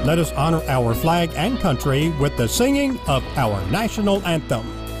gentlemen, let us honor our flag and country with the singing of our national anthem.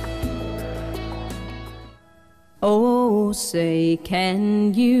 Oh, say,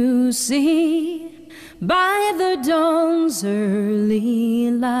 can you see by the dawn's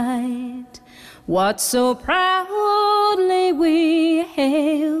early light what so proudly we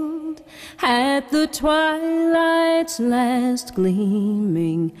hailed at the twilight's last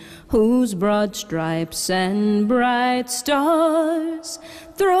gleaming, whose broad stripes and bright stars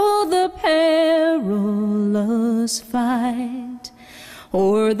through the perilous fight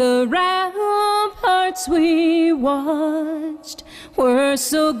o'er the ramparts we watched were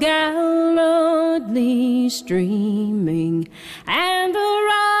so gallantly streaming, and the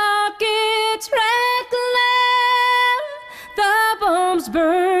rockets' red glare, the bombs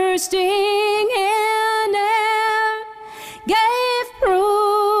bursting in air, gave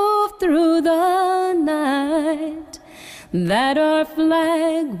proof through the night that our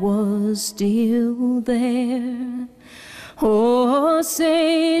flag was still there. Oh,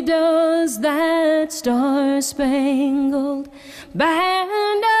 say does that star-spangled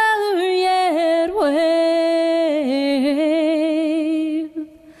banner yet wave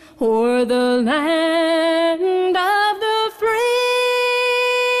o'er the land of the free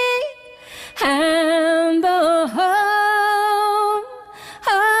and the home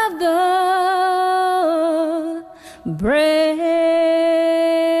of the brave?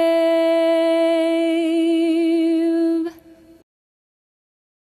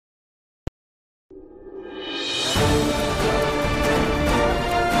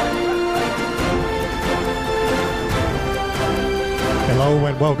 Hello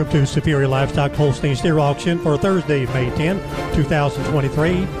and welcome to Superior Livestock Holstein Steer Auction for Thursday, May 10,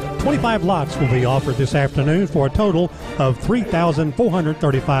 2023. 25 lots will be offered this afternoon for a total of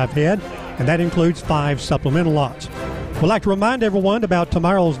 3,435 head, and that includes 5 supplemental lots. We'd like to remind everyone about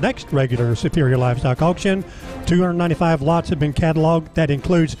tomorrow's next regular Superior Livestock Auction. 295 lots have been cataloged. That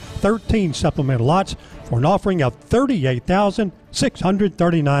includes 13 supplemental lots for an offering of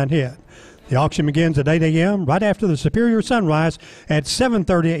 38,639 head. The auction begins at 8 a.m. right after the Superior sunrise at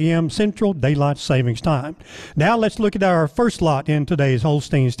 7:30 a.m. Central Daylight Savings Time. Now let's look at our first lot in today's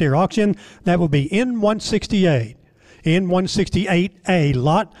Holstein Steer auction. That will be N168. N168A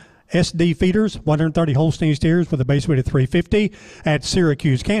lot. SD feeders, 130 Holstein steers with a base weight of 350 at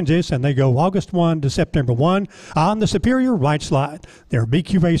Syracuse, Kansas, and they go August 1 to September 1 on the Superior right slide. They're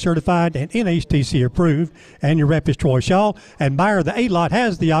BQA certified and NHTC approved, and your rep is Troy Shaw, and buyer of the A lot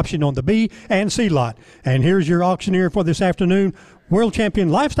has the option on the B and C lot. And here's your auctioneer for this afternoon, world champion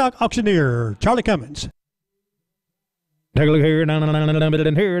livestock auctioneer, Charlie Cummins. Take a look here, down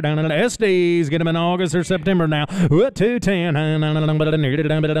here, down in the SDs. Get them in August or September now. 210,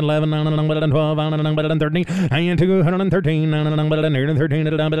 11, 12, 13, and 213, 13,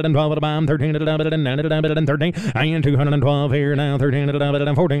 12 at a bomb, 13, 13, and 212 here now, 13,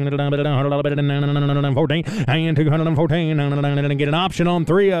 14, 14, and 214, and get an option on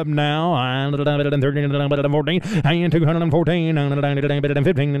 3 of them now, and 13, 14, and 214, and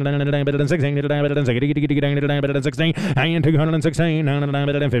 15, and 16, and 16, and 216, and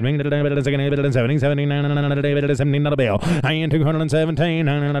 15, and 17, 17, not a bill, and 217, and 18,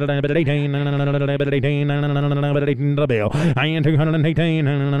 and 18, not a bill, and 218,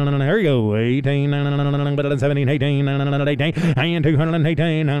 and there you go, 18, and 17, 18, and 18, and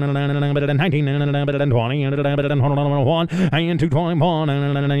 218, and 19, and 20, and 1, and 221, and 2, and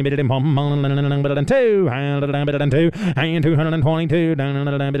 2, and 222,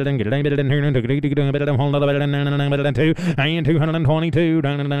 and 2, and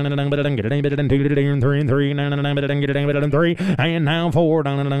 222, and now 4,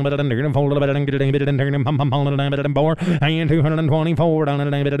 and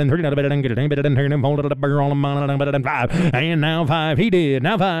 224, and 5, and now 5, he did,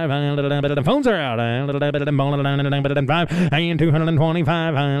 now 5, and phones are out, and 5, and 225, and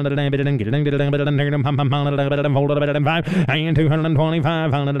 225, and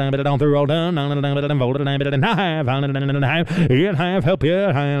 225, and all through all done, and half, it half help you,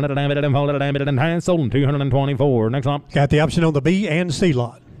 and sold 224. Next up, got the option on the B and C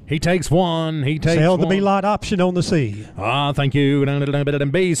lot. He takes one. He takes Sell one. the B lot option on the C. Thank you.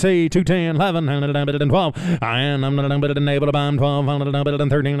 BC 210, 11, 12. And I'm able to buy 12,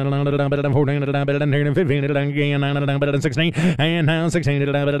 13, 14, 15, again, 16, and now 16,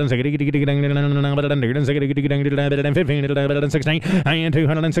 15, 16, and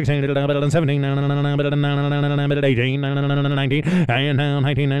 216, 17, 18, 19, and now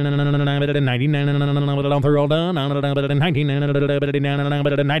 19, 19, through all done, 19, 19,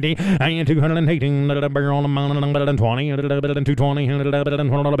 and 218, barrel amount, 20, 220, and a bill, and 220, and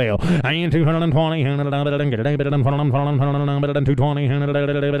 220, and bill, and 220,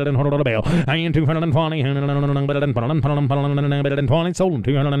 and 20, sold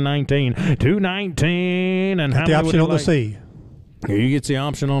 219, 219, and the option on the C. He gets the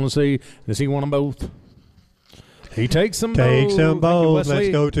option on the C. Does he want them both? He takes them Takes both. them both. Let's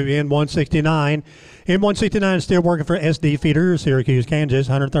Wesley. go to N169. N169 is still working for SD Feeders, Syracuse, Kansas.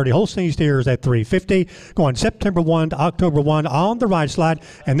 130 Holstein Steers at $350. Going September 1 to October 1 on the right slide.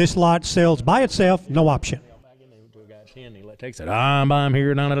 And this lot sells by itself, no option. Takes it. I'm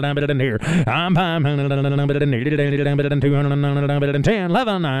here, here. I'm 210,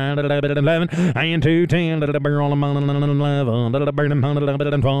 11, 11, and 210, barrel 11,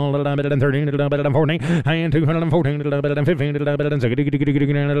 13, 14, and 214,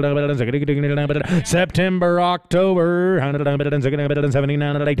 15, September, October,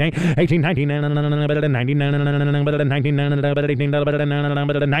 79, 18, 18, 19,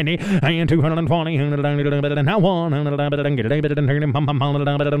 99, 90, and 220, now 1, and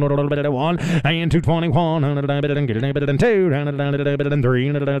 221, and 221, and 2, and 3,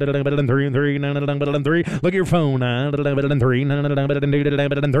 and 3. Look at your phone, and 3, and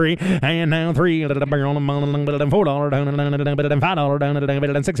now 3, $4,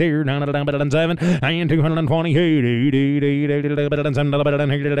 $5, 6 here, 7, and 220,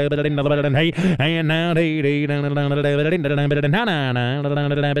 and now 9,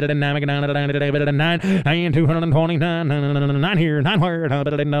 and 229, 9 here, 9 where,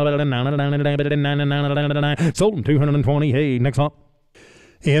 sold them 220. Hey, next up.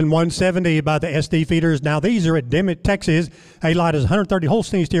 N170 by the SD Feeders. Now these are at Dimmitt, Texas. A lot is 130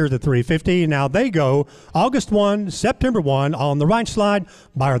 Holstein Steers at $350. Now they go August 1, September 1 on the right slide.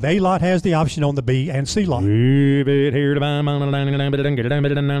 Buyer the A lot has the option on the B and C lot. Here to buy 210, 11,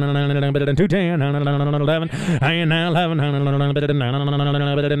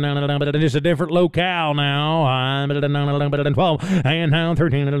 and now 11, just a different locale now. 12, and now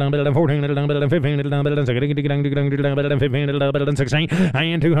 13, 14, 15, 16, and 216, 18,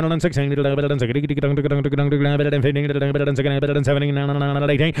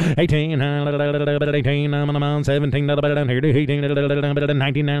 18, 17,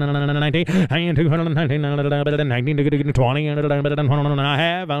 19, and 219, 20, and I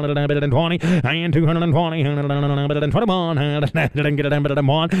have 20, and 220,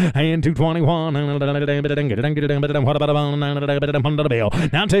 21, and 221, what about the bill?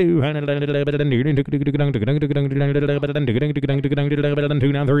 Now 2, and 2, now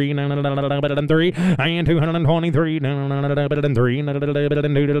 3, and 223, and 223, and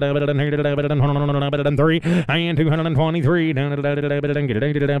 223, and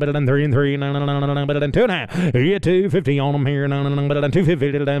 250 on them here,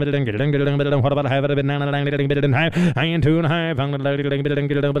 250, what about half of it, and 2.5,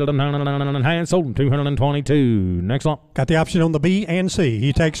 and sold 222. Next lot. Got the option on the B and C.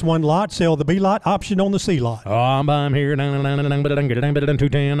 He takes one lot, sell the B lot, option on the C lot. I'm here, 210, 11, and 210, 10, 10,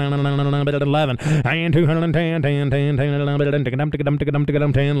 10, 11, 10, 11,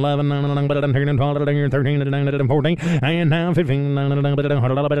 13, 14, and now 15,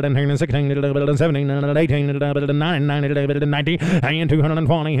 16, 17, 18, 19, 90, and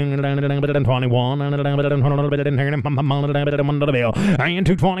 220, 21, and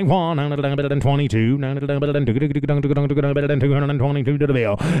 221, and 22, 222 to the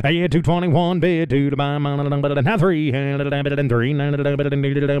bill, and 221 bid to the buy, now 3, and 3, and 3, and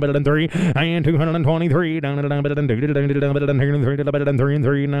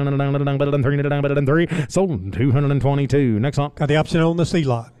 223, sold 222. Next up. Got the option on the C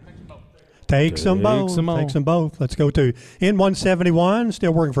lot. Takes them both. Takes them both. Let's go to N171,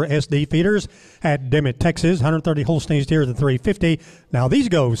 still working for SD Feeders at Dimmitt, Texas. 130 Holstein Steers at $350. Now these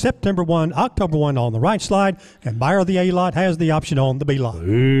go September 1, October 1 on the right slide, and buyer of the A lot has the option on the B lot.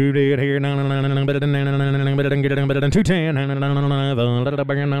 Who did here? 210,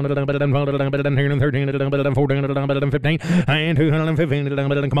 13, 14, 15, and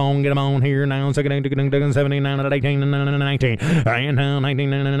 215. Come on, get them on here now. 79, 18, 19, and now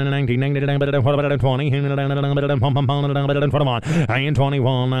 19, what about 20? And 21, and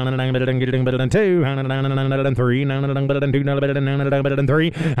 21, and 2, and 3, and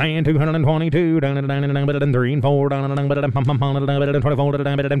 3, and 222, and 3, and 4, and 24,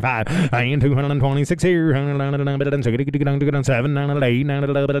 and 5, and 226 here, and 7, and 8,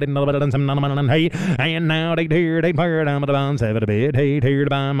 and 8, and now 8 here, 8 here, down the bound, 7 a bit, 8 here to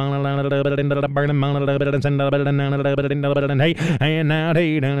buy, and now 8,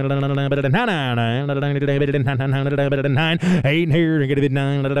 9, 8 here, get a bit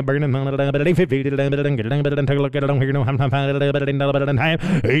 9, burning 50, take a look at it here, no,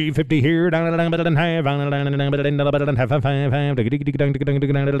 850 here, down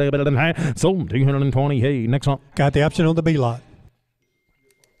half, sold 220. Hey, next one. Got the option on the B lot.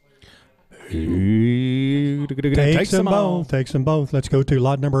 Here Takes them both. Takes them both. Let's go to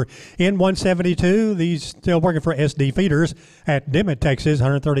lot number N172. These still working for SD Feeders at Dimmitt, Texas.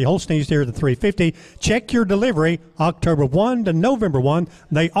 130 Holstein Steers at 350. Check your delivery October 1 to November 1.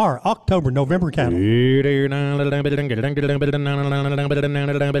 They are October-November cattle.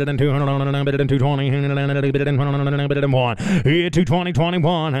 220,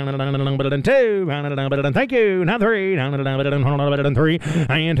 thank you. Now 3, 3, and 223.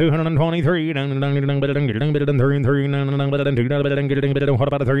 What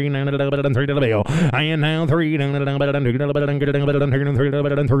about a 3? 3 to the bill. And now 3,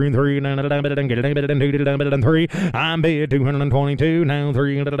 3. I'm bid 222. Now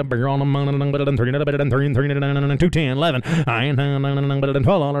 3 on 210, 11. I am 12, 13,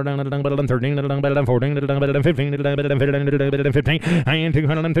 14, 15, 15, and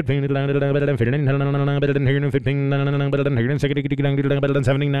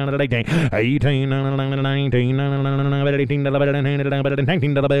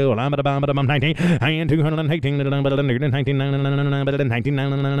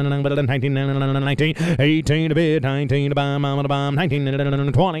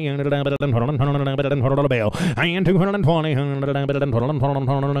 215,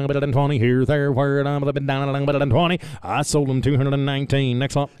 I sold them 219.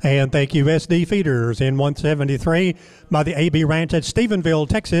 Next up. And thank you, SD Feeders in 173 by the AB Ranch at Stephenville,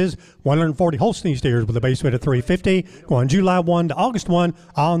 Texas. 140 Holstein Steers with a base weight of 350. Going July 1 to August 1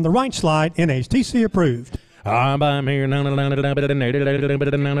 on the right slide. NHTC approved. I'm here 200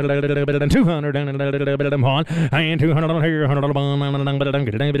 and 200 here, 100 and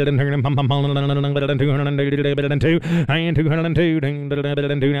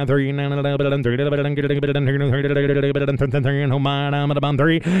 202 now 3 and home 3 and 2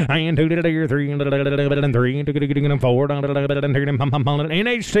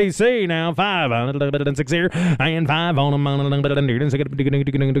 NHTC now 5 and 6 here and 5 on them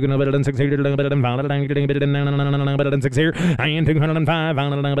 6 here 6 here, and 205,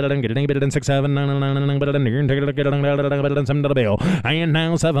 getting 6, 7, some to the bill, and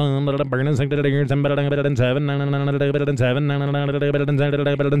now 7, burning 6 to the years, and 7, and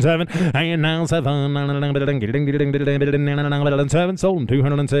now 7, sold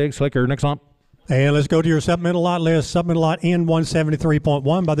 206, slicker, next up. And let's go to your supplemental lot list. Supplemental lot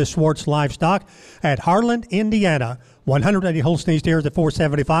N173.1 by the Schwartz Livestock at Harlan, Indiana. 180 Holstein Steers at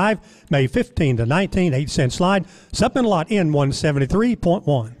 $475. May 15 to 19, 8-cent slide. Supplemental lot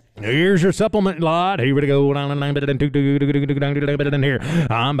N173.1. Here's your supplement lot. Here we go. Here.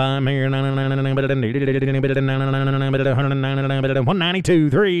 I'm buying here.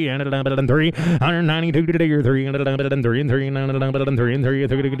 192, 3, and 3, 192 to the year, 3, and 3, and 3, and 3, and 3, and 93,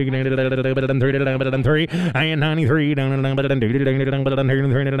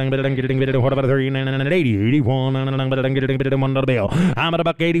 what about a 3, and 80, 81, and 1 to the bill. I'm at a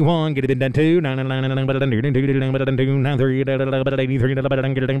buck 81, get it done 2, 9, 3,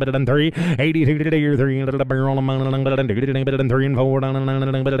 83, 3, 82 to the year, 3, and 3, and 4, and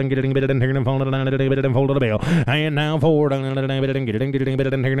 4 to the bill. And now 4, and 5,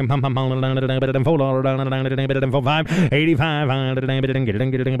 85,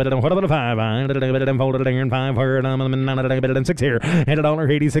 what about a 5, and 5, 6 here, and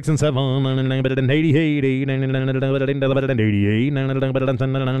 $1.86 and 7, and 88, 88, and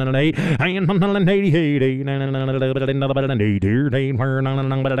 87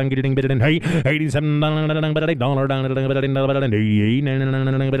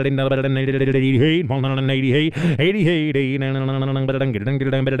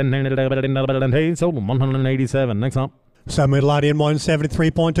 sold 187. Next up. Summit lot in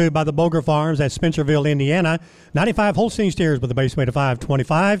 173.2 by the Boger Farms at Spencerville, Indiana. 95 Holstein Steers with a base weight of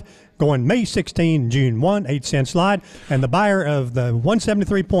 525. Going May 16, June 1, 8-cent slide. And the buyer of the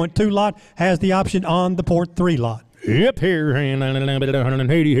 173.2 lot has the option on the Port 3 lot. Yep, here,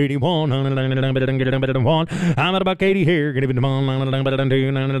 180, 81, I'm at about 80 here, get it to 1, 84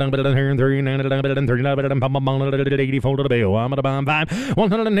 to the bill, I'm at about 5,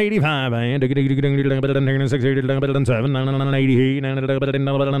 185, and 6, 7,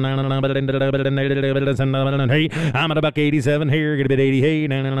 80, I'm at about 87 here, get a bit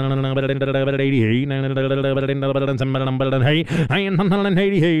 88, and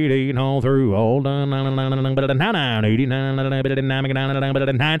 88, all through, all done, 89,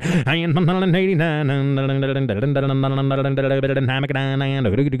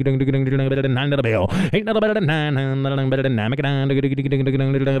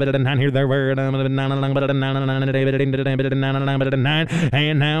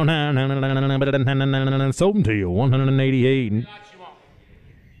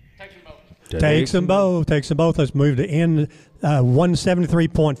 Takes them both. Let's move to N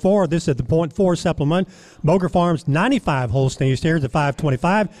 173.4. This is the .4 supplement. Boger Farms 95 Holstein Steers at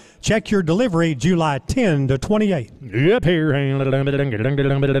 $5.25. Check your delivery July 10 to 28. Yep, here.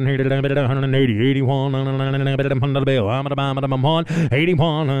 180, 81, 100 bill. I'm at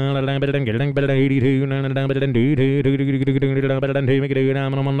 81,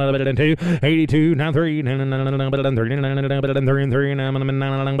 82, 82, now 3,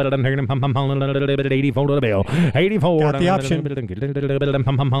 84 to the bill. 84. Got the option. Get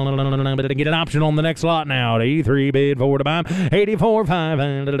an option on the next lot now. 83 bid forward to buy. 84 5.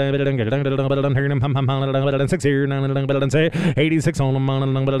 6 here. 86 on them.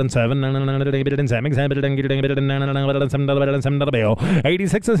 7. 7 to the bill.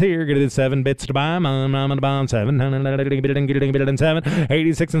 86 is here. Get it 7 bits to buy. I'm going to buy 7. 7.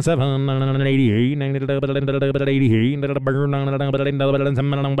 86 and 7. 88.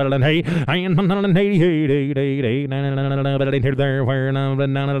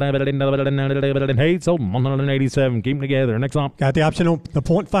 88. So 187. Keep them together. Next up. Got the option on the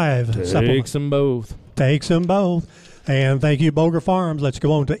 .5 supplement. Takes them both. Takes them both. And thank you, Boger Farms. Let's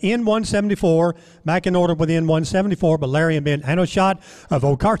go on to N174. Back in order with N174, but Larry and Ben Anoshot of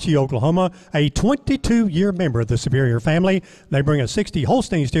Okarche, Oklahoma, a 22-year member of the Superior family. They bring a 60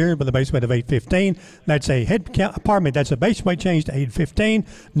 Holstein Steer with a base weight of 815. That's a that's a base weight change to 815.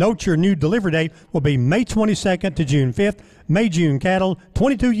 Note your new delivery date will be May 22nd to June 5th. May-June cattle,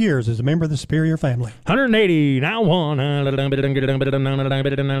 22 years as a member of the Superior family. 180, now 1.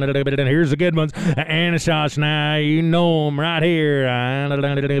 Here's the good ones. Anoshot, now you know them right here.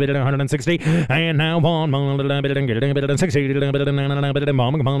 160, and now 1. 160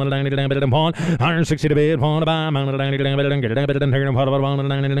 to bid, 1 to buy. 1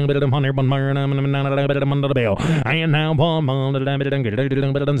 bill. And now 1. 1.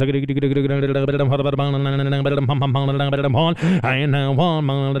 And now 1. And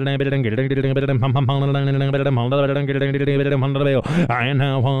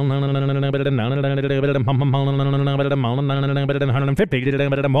now 1. 150.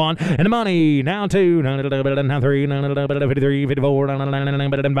 And the money now 2. Now 3. 53. 54.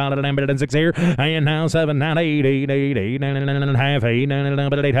 6 here. And now 7. Now 8. 8 and a half. 8 and a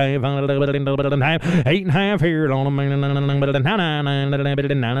half. 8 and a half here on them. 9 and a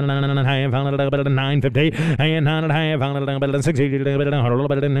half. 950. And 9 and a half.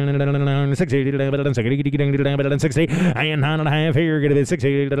 680, 680, 60, and 9 and a half here. Get a bit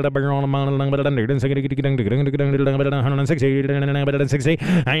 680, on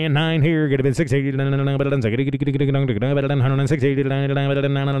 160, and 9 here. Get a bit 680,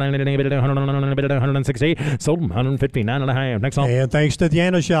 160, sold 159 and a half. Next one. And thanks to the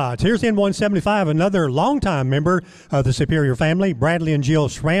Anoshots. Here's N175, another longtime member of the Superior family, Bradley and Jill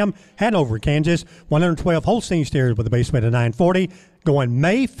Schramm, Hanover, Kansas. 112 Holstein Steers with a base weight of 940. Going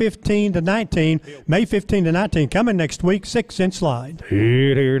May 15 to 19. May 15 to 19 coming next week. 6-inch slide.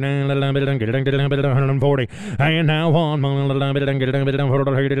 140. And now 1. 2.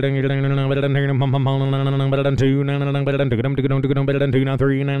 Now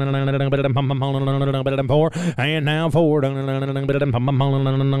 3. 4. And now 4.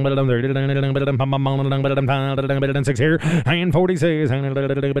 6 here. And 46.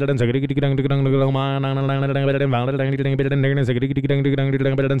 And 6 here.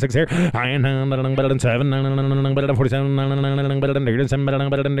 And 7. 47.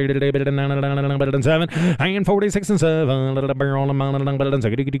 7. And 46 and 7.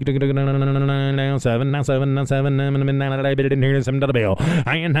 Now 7. Now 7. Now 7. And bill.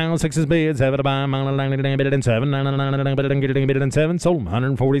 And now 6 is bid. 7 to buy. 7. Sold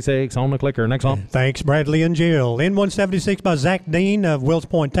 146 on the clicker. Next one. Thanks, Bradley and Jill. N176 by Zach Dean of Wills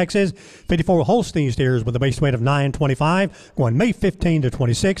Point, Texas. 54 Holstein Steers with a base weight of 925. Going May 15 to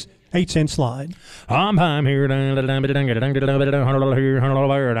 26. 8-cent slide. I'm here. I'm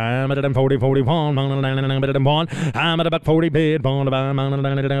at 40, 41. I'm at about 40 bid. 2.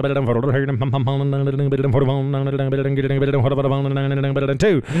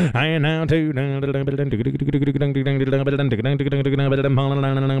 And now 2.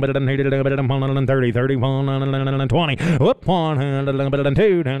 30, 31, 20. Whoop,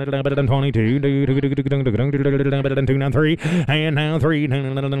 102, 22, 2 now 3.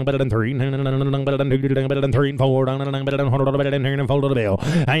 3, 2, 3, 4, and fold the bill.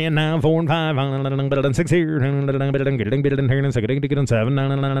 And now 4 and 5, 6 here, 7, 8,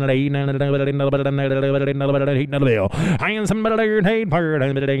 8, the bill. And somebody there, 8 part,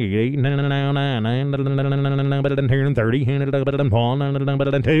 8, 30,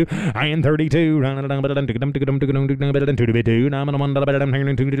 2, and 32, 2,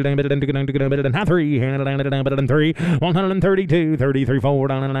 3, 132, 33, 4,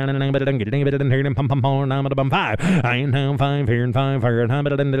 5, and now 5 here and 5 here,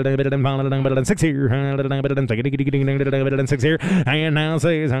 6 here, 6 here, and now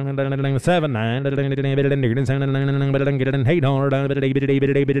 6, 7, 9,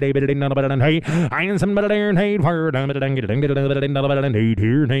 8, and somebody there, 8 part, 8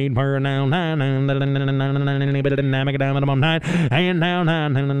 here, 8 part, now 9, and now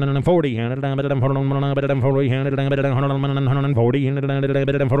 9, 40, 140, and 140, and 140, and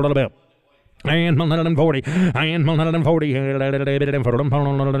 140,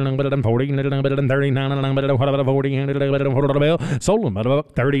 sold them at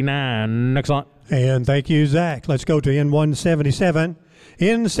about 39. Next lot. And thank you, Zach. Let's go to N177.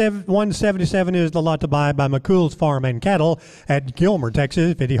 N177 is the lot to buy by McCool's Farm and Cattle at Gilmer,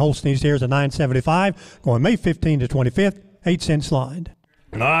 Texas. 50 Holstein Steers at $975, going May 15 to 25th, 8-cent slide.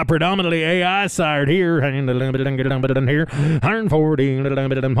 Predominantly AI sired here. 140,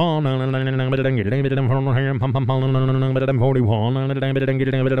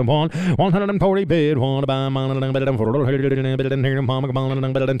 140 bid, 1 by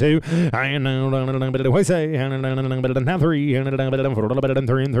 2, and now we say 3, and now 3, and now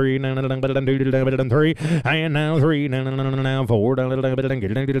 3, now 4, 5, and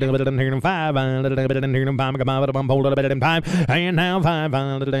now 5.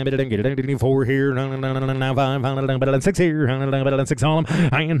 4 here, now 5, 6 here, 6 on them,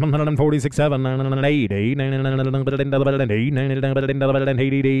 and 146, 7, 8, 8, 9, and now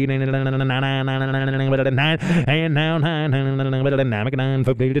 9,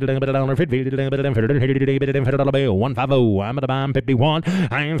 150, I'm at a bomb 51,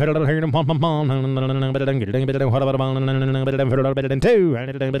 I am federal here in 2,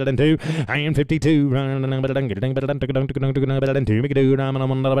 I am 52, I'm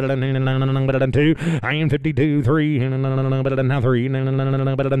 2, I am 52, 3, now 3, 3,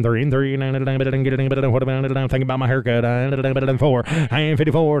 what about it? I'm thinking about my haircut. 4, I am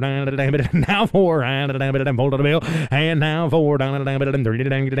 54, now 4, and fold the bill, and now 4, 3,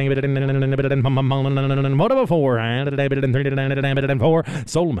 what about 4, and 4,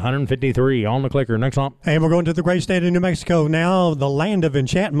 sold them 153 on the clicker. Next one. And we're going to the great state of New Mexico now, the land of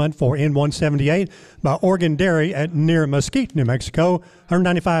enchantment for N178 by Oregon Dairy at near Mesquite, New Mexico.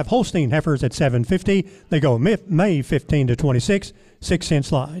 195 Holstein heifers at $750. They go May 15 to 26, 6-cent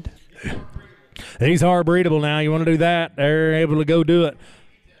slide. These are breedable now. You want to do that? They're able to go do it.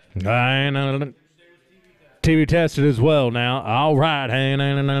 TV tested as well now. All right.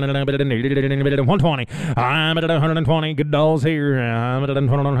 120. I'm at 120. Good dolls here. I'm at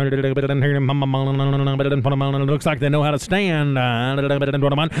 100. Looks like they know how to stand.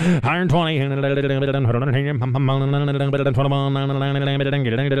 120.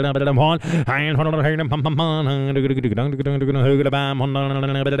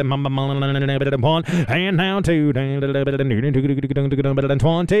 and now 2.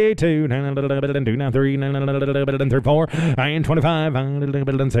 22. 3. 4, and 25,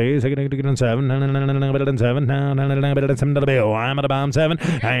 and 6, 7, 7, to the bill. I'm at a bomb 7,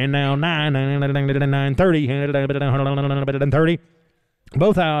 and now 9, 30, 30.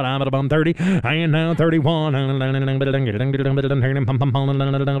 Both out, I'm at a bum 30, and now 31, and 2,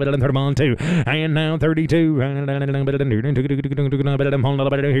 and now 32, and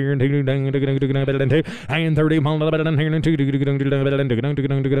 30,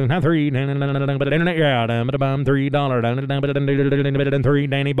 now 3, I'm at a bum $3, 3,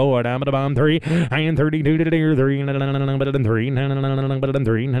 Danny Boyd, I'm at a bum 3, and 32 to 3, 3, and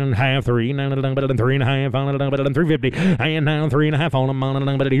half 3, 350, and now 3.5 on them.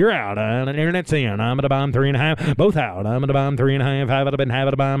 You're out. Internet's in. I'm at a bomb 3.5. Both out. I'm at a bomb 3.5. Have it been have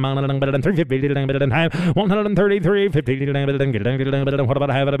it a bomb 350 133 50 what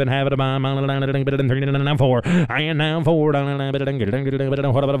about have it been have it a bomb 4. I am now 4 what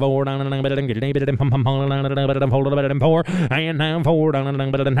about a 4 4. I am now 4 what about have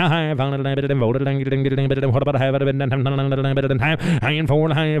it been I am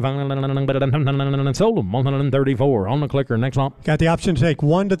 4.5 sold them 134 on the clicker. Next one. Got the option to take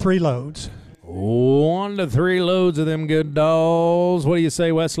 1 to 3 loads. 1 to 3 loads of them good dolls. What do you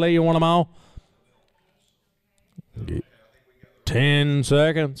say, Wesley? You want them all? 10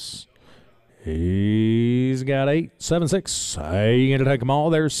 seconds. He's got 8, 7, 6. Hey, you going to take them all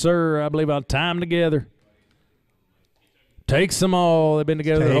there, sir? I believe I'll tie them together. Takes them all. They've been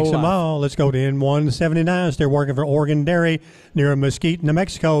together the whole Takes them life. all. Let's go to N179. They're working for Oregon Dairy near Mesquite, New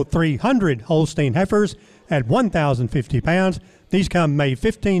Mexico. 300 Holstein heifers at 1,050 pounds. These come May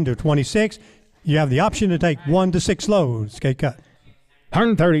 15 to 26. You have the option to take 1 to 6 loads. Skate cut.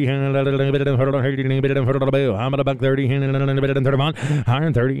 130, I'm at $1.30, 131,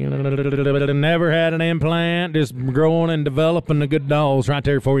 130, never had an implant, just growing and developing the good dolls right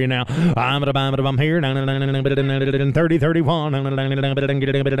there for you now. I'm here, 30, 31, I'm at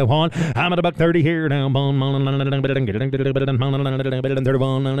 $1.30 here now,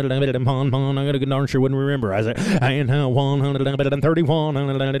 31, I'm gonna darn sure wouldn't remember. I said, and now 131,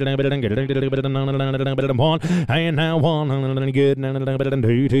 and now 1 good.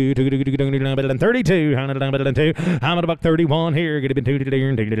 32, I'm at $1.31 here. Get it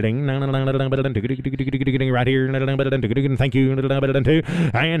right here. Thank you.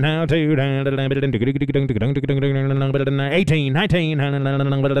 And now 2, 18, 19,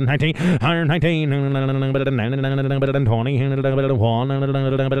 119, 20,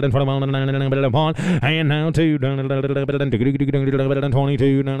 and now 2, 22, 3,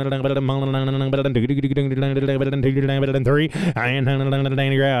 and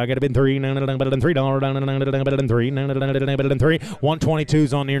I got it been $3, $3,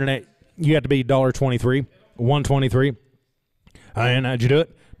 122's on the internet. You have to be $1.23, 123. And how'd you do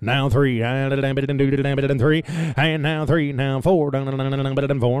it? Now 3, and now 3, now 4, and now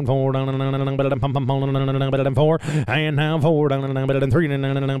 4, and now 4,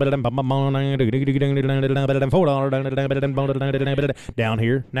 down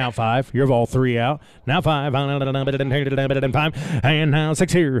here. Now 5. You're all 3 out. Now 5, and now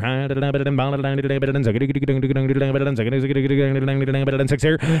 6 here. 6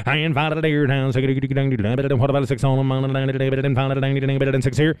 here. And 5 there now. What about 6 on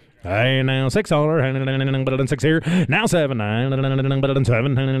 6 here? Hey, now $6, 6 here. Now 7, 7,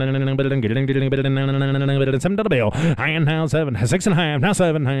 $7 bill. And now 7, 6.5. Now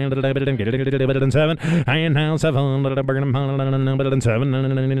 7, 7, and now 7,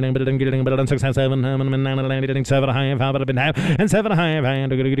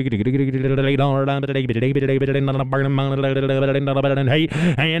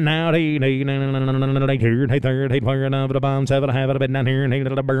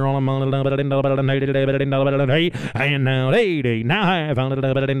 and now 80, now half,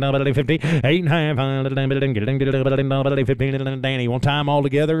 50, 8.5, 15, Danny, one time all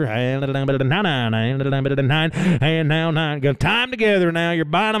together, and now 9, got time together now, you're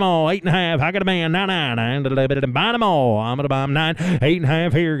buying them all, 8.5, I got a man, 9, buying them all, I'm gonna buy them 9,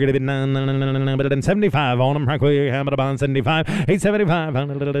 8.5 here, get a bit 9, 75 on them, right quick, I'm gonna buy 75, 875, 9,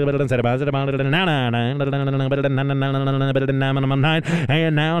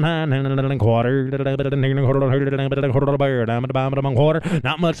 and now 9 quarter, quarter,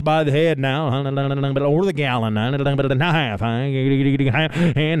 not much by the head now, or the gallon, half, and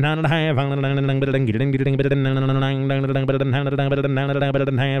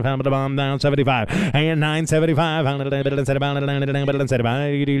 9.5, 75, and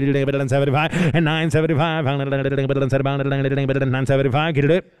 975, and 975,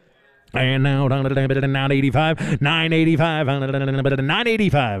 get it. And now 985, 985, 985,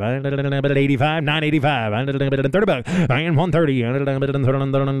 85, 985, $30, and 130,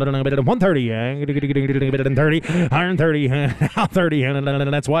 130, 30, 130, now 30,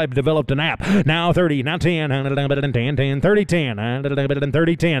 and that's why I've developed an app. Now 30, now 10, 10, 30, 10,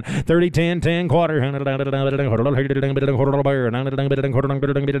 30, 10, 30, 10, 10, quarter, 30,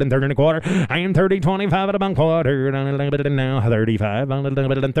 quarter, and 30, 25 at about quarter, now 35,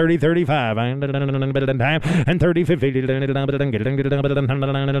 30, 35, and 30, 50, and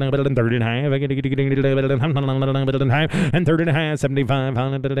 30,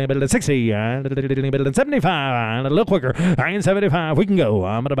 75, 60, 75, a little quicker, and 75, we can go.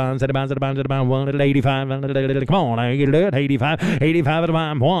 I'm at about 185, come on, I get it, 85, 85 at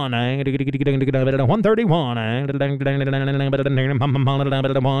about 1, 131,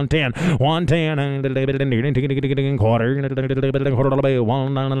 110, 110, quarter,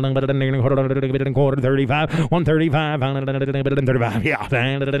 quarter, 35, 135, 35, yeah,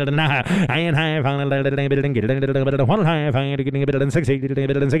 and half, 1.5, 60,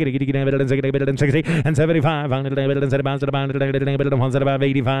 60, and 75, 175,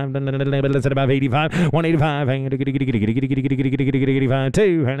 85, 185,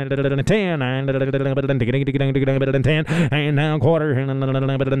 2, 10, and now quarter,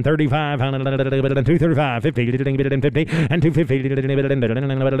 35, 235, 50, and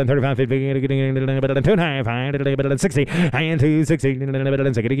 250, 35, 50, 2.5, 60, and 260,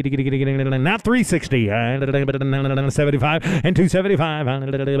 now 360, 75, and 275,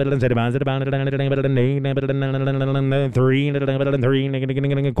 3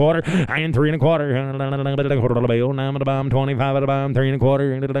 quarter, and 3 1/4, now I'm at the bottom, 25 at the bottom, 3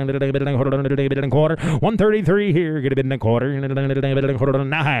 1/4, quarter, 133 here, get a bit in a quarter, and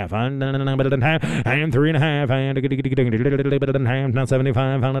a half, and 3.5, and now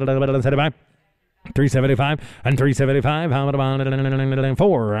 75, 75. 375 and 375. How about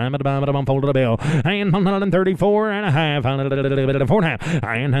 4? I'm at the fold of the bill. And 134 and a half. 4.5.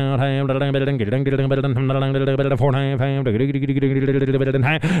 And how and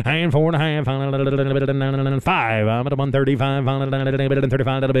 4.5. 5. I'm at 135.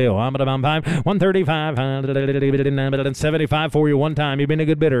 35 to the bill. I'm at 135. 75 for you one time. You've been a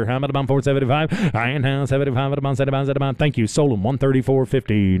good bidder. I'm at 475. And now 75 at 75. Thank you. Sold them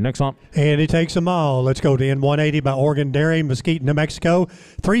 134.50. Next up. And he takes them all. Let's go to N180 by Oregon Dairy, Mesquite, New Mexico.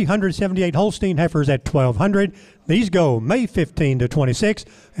 378 Holstein heifers at $1,200. These go May 15 to 26,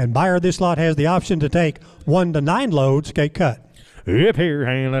 and buyer of this lot has the option to take 1 to 9 loads gate cut. Up here,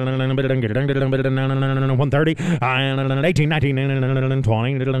 130, 18, 19,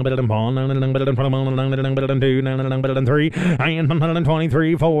 20, 3, and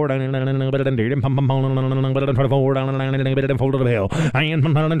 123, 4, 24, fold of the bill, and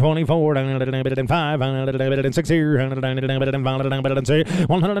 124, 5, 6 here,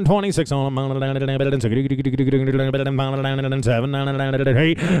 126 on 7, and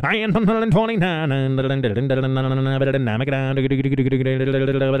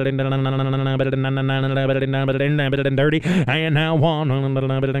 129, and now 1, and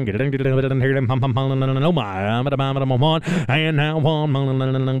now 1,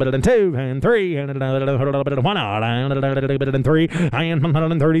 and 2, and 3, and 1,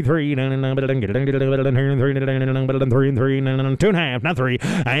 and 3, and 133, and 2.5, now 3,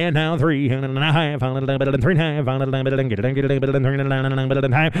 and now 3, and 3.5,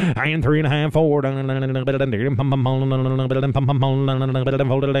 and 3.5, 4,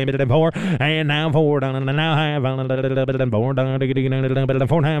 and now 4, and now half, 4,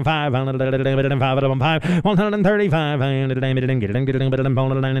 5,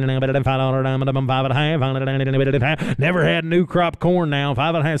 135, never had new crop corn now,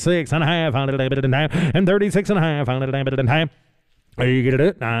 5.5, 6.5, and 36.5. You get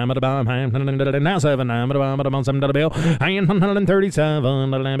it? I'm at the bottom, now 7, I'm at the bottom, 7 to the bill, and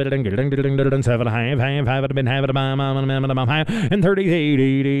 137, 7.5, half it been half at the bottom, and 38,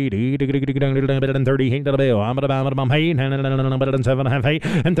 and 38 to the bill, I'm at the bottom, 8, and 7.5, 8,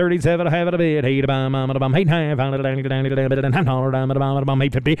 and 37, half at the bit, 8 I'm at the bottom, 8 half, and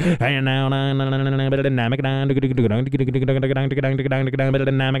 $8.50, and now 9, and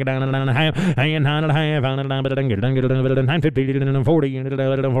 9.50, 40, and 40, and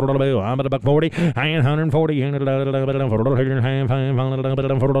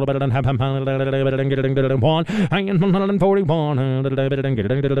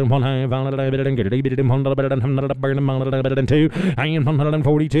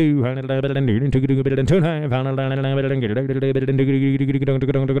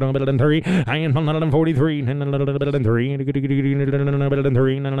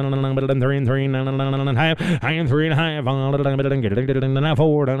and now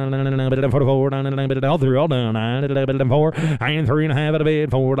 4, all through, all done, 4, and 3.5 at a bit,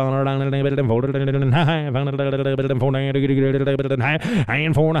 $4,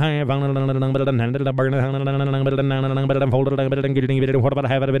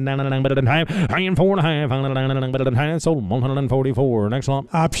 and 4.5, sold 144. Next one.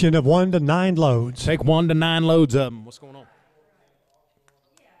 Option of 1 to 9 loads. Take 1 to 9 loads of them. What's going on?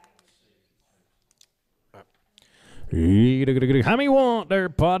 How many want there,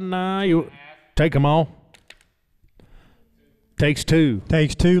 partner? You take them all. Takes 2.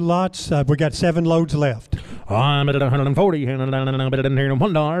 Takes 2 lots. We got 7 loads left. I'm at $140.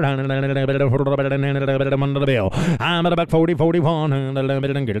 $1. I'm at about 40, 41. I'm and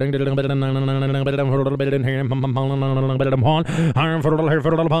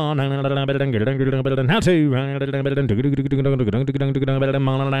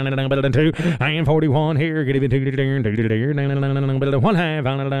 41 here. Get even 1 half.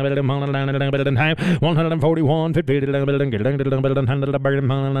 141. 50.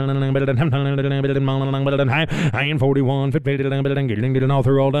 I am 41, 50, getting all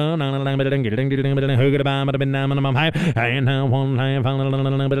through all done. Who could have been high? I am now 1 half.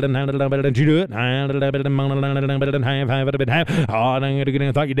 You do it. I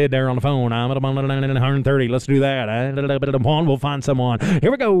thought you did there on the phone. I'm at 130. Let's do that. We'll find someone.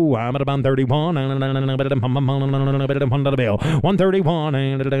 Here we go. I'm at about 31.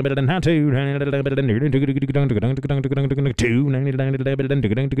 131. 2.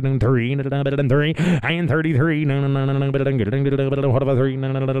 And 33. What about 3?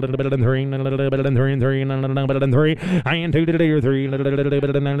 3. And 2 to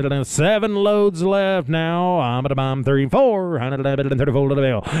 3. 7 loads left now. I'm at about 34. 134 to the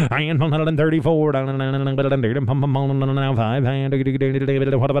bill. And 134. 5.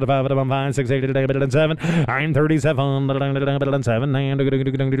 What about 5? 5, 6, 8, 7. I'm 37. 7. And a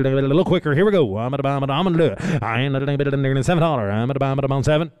little quicker. Here we go. I'm going to do it. I am at $7. I'm at about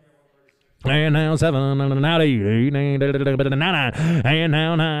 7. And now 7, and now 8, and now 9, and now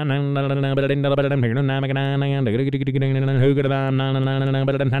 9, who could have 9,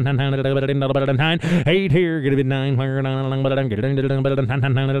 8 here, get a bit 9,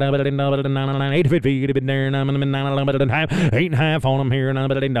 8 50, get a bit there, 8.5 on them here,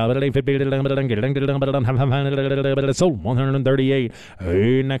 850, sold 138.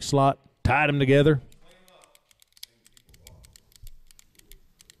 Next slot, tied them together.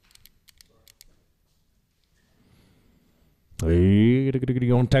 You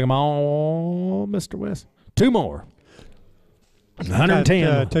gonna take them all, Mr. West? 2 more.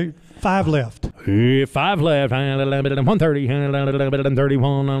 110. 5 left. 5 left. 130.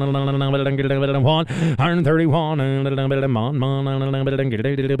 131.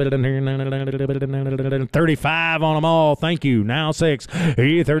 131. 35 on them all. Thank you. Now 6.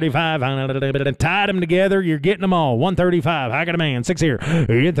 35. Tied them together. You're getting them all. 135. I got a man. 6 here.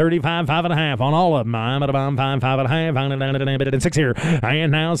 35. 5.5 on all of them. I'm at about 5. 5.5. 6 here.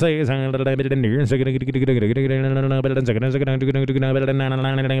 And now 6.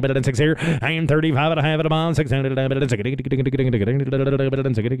 6 here. I am 35 and a half at a bomb. 600.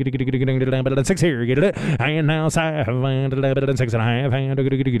 6 here. Get it? I am now 6 and a half.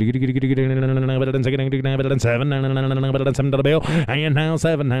 7 to the bill. I am now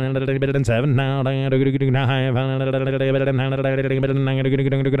 7. 7 now.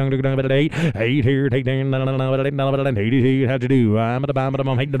 8 here. Take down 80. How'd you do? I'm at the bottom.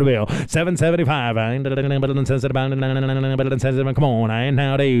 I'm hating the bill. 775. Come on. I am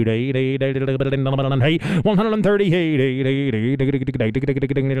now 8. 138.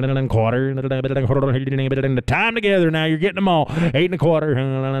 Quarter. The time together now. You're getting them all. 8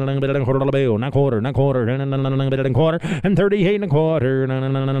 1/4. Bill. Not quarter. Quarter. And 38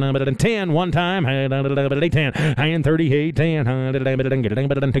 1/4. 10 one time. 10. And 38. 10.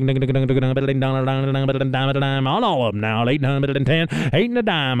 On all of them now. 810. 8 and a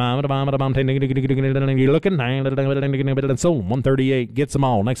dime. You're looking. Sold 138. Gets them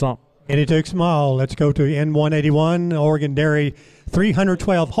all. Next song. And it took small. Let's go to N181, Oregon Dairy,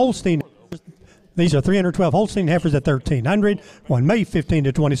 312 Holstein. These are 312 Holstein heifers at 1,300. One May 15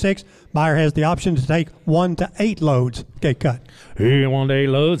 to 26. Buyer has the option to take 1 to 8 loads. Okay, cut. 1 to 8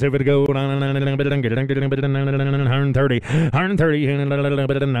 loads. If it go 130.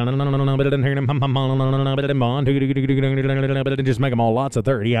 130. Just make them all lots of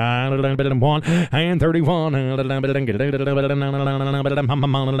 30. 1 and 31.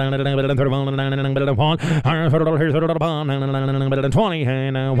 20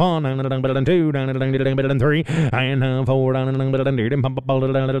 and 1 and 2. 3 and 4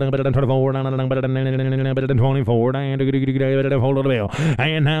 24 hold on the bill.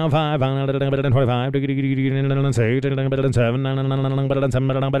 And now 5 25 6 7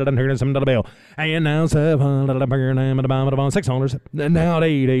 7 the bill. And now 7 $6. Now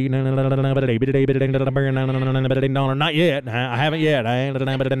 8 not yet. I haven't yet.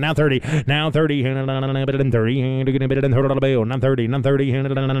 Now 30. Now 30 and 30 now 30 now 30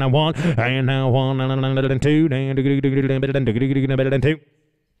 and 1 and now 1 and 2 and 2.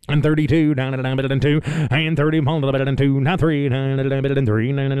 and 32, down at 2, and 30, hold up at 2, now 3, and 3, and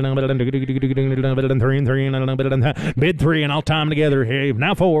 3, bid 3, and all time together. Hey,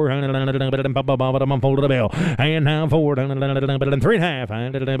 now 4, and fold of the bell, and now 4, and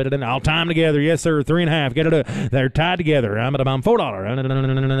 3.5, all time together. Yes, sir, 3.5. Get it up. They're tied together. I'm at about $4,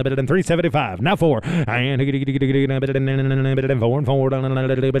 and 3.75. Now 4, and 4 and 4, and fold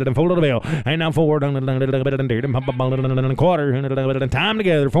of the bell, and now 4, and quarter, and time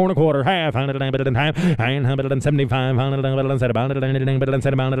together. 4 1/4, half, and 75, and now 5, and 5 1/4, and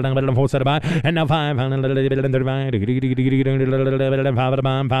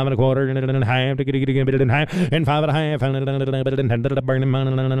 5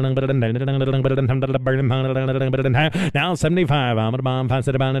 1/2, now 75. I'm at bomb 5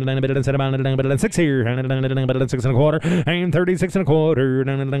 6 here, and 6 1/4, and 36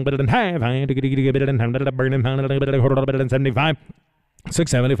 1/4, and half, and 75.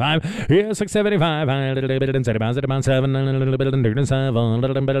 675, yeah, 675, and 7, and 7 quarter, and 7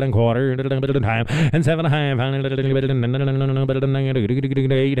 1/2, and 8 quarter,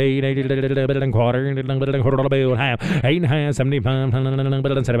 half, 8 1/2, 75,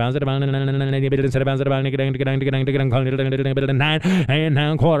 and 9, and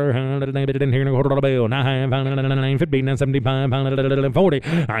now quarter, and 15, and 75, and 40,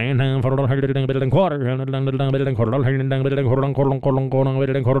 and now quarter, I'm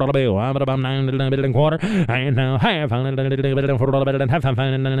about 9 and quarter, and now half, and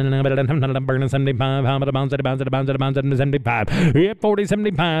half, burning 75, I'm about 75, yeah, 40,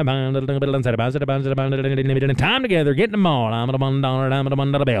 75, and time together, getting them all. I'm at $1, I'm at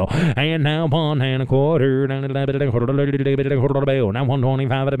 $1 bill, and now 1 and a quarter, now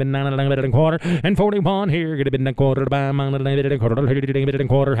 125, I've been 9 and a quarter, and 41 here, get a bit in a quarter, by a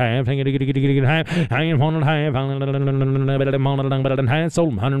quarter, half, and 1.5, and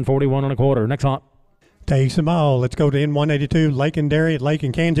sold 141 and a quarter. Next lot. Takes them all. Let's go to N182 Lake and Dairy at Lake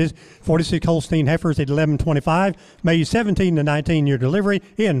in Kansas. 46 Holstein heifers at 11.25. May 17 to 19 year delivery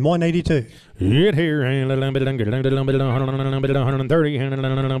in 182. Get here, and 130, and 31,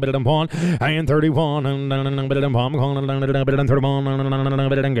 and 31, and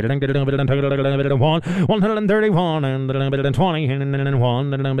 131, and 20, and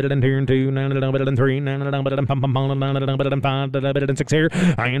 1, and 2, and 3, and 6 here,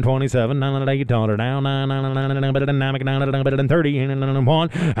 and 27, and $8 down, and 30, and 1,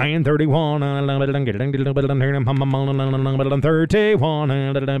 and 31, and 31,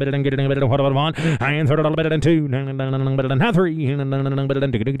 and what about 1, and $30 better than 2, and 3,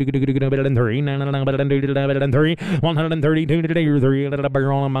 and 3, and 3, 132 today, 3, and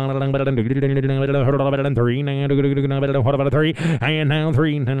what about 3, and now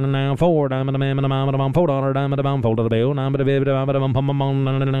 3, and now 4, I'm $4, I'm fold of the bill, I'm at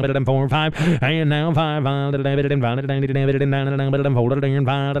 4, 5, and now 5, and folded and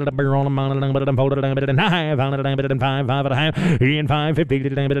 5, and folded and half, and 5, 5.5, and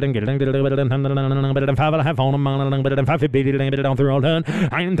 5.50, and 5 1/2 on them, and 5.50 on through all done.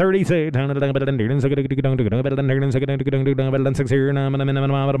 I am 36, and 6 here, and I'm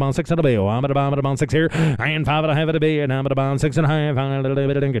at about 6 at the bill. I'm at about 6 here, and 5 1/2 at the bid, and I'm at about 6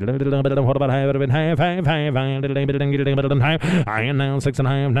 1/2, what about half of it? Half, I am now 6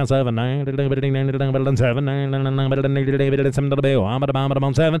 1/2, now 7, 7, to the bill. I'm at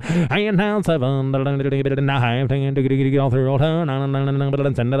about 7, I am now 7, now half, all through all done, and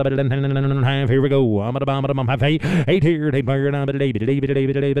here we go. I'm at about 8 here, 8 burger, I'm at 8,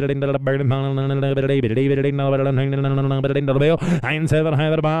 I am 7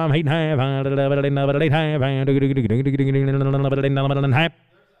 half at the bomb, 8 half, half.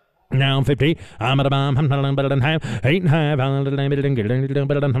 Now 50, I'm at a bomb, better than half, 8 half,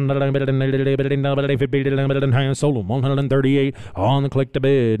 sold him 138 on the click to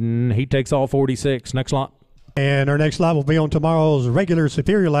bid, and he takes all 46. Next lot. And our next lot will be on tomorrow's regular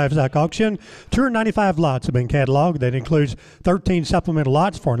Superior Livestock Auction. 295 lots have been cataloged. That includes 13 supplemental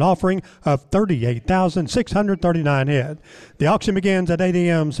lots for an offering of 38,639 head. The auction begins at 8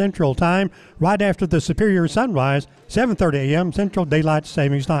 a.m. Central Time, right after the Superior sunrise, 7:30 a.m. Central Daylight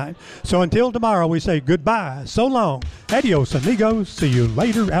Savings Time. So until tomorrow, we say goodbye, so long, adios amigos, see you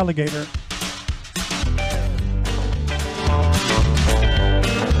later, alligator.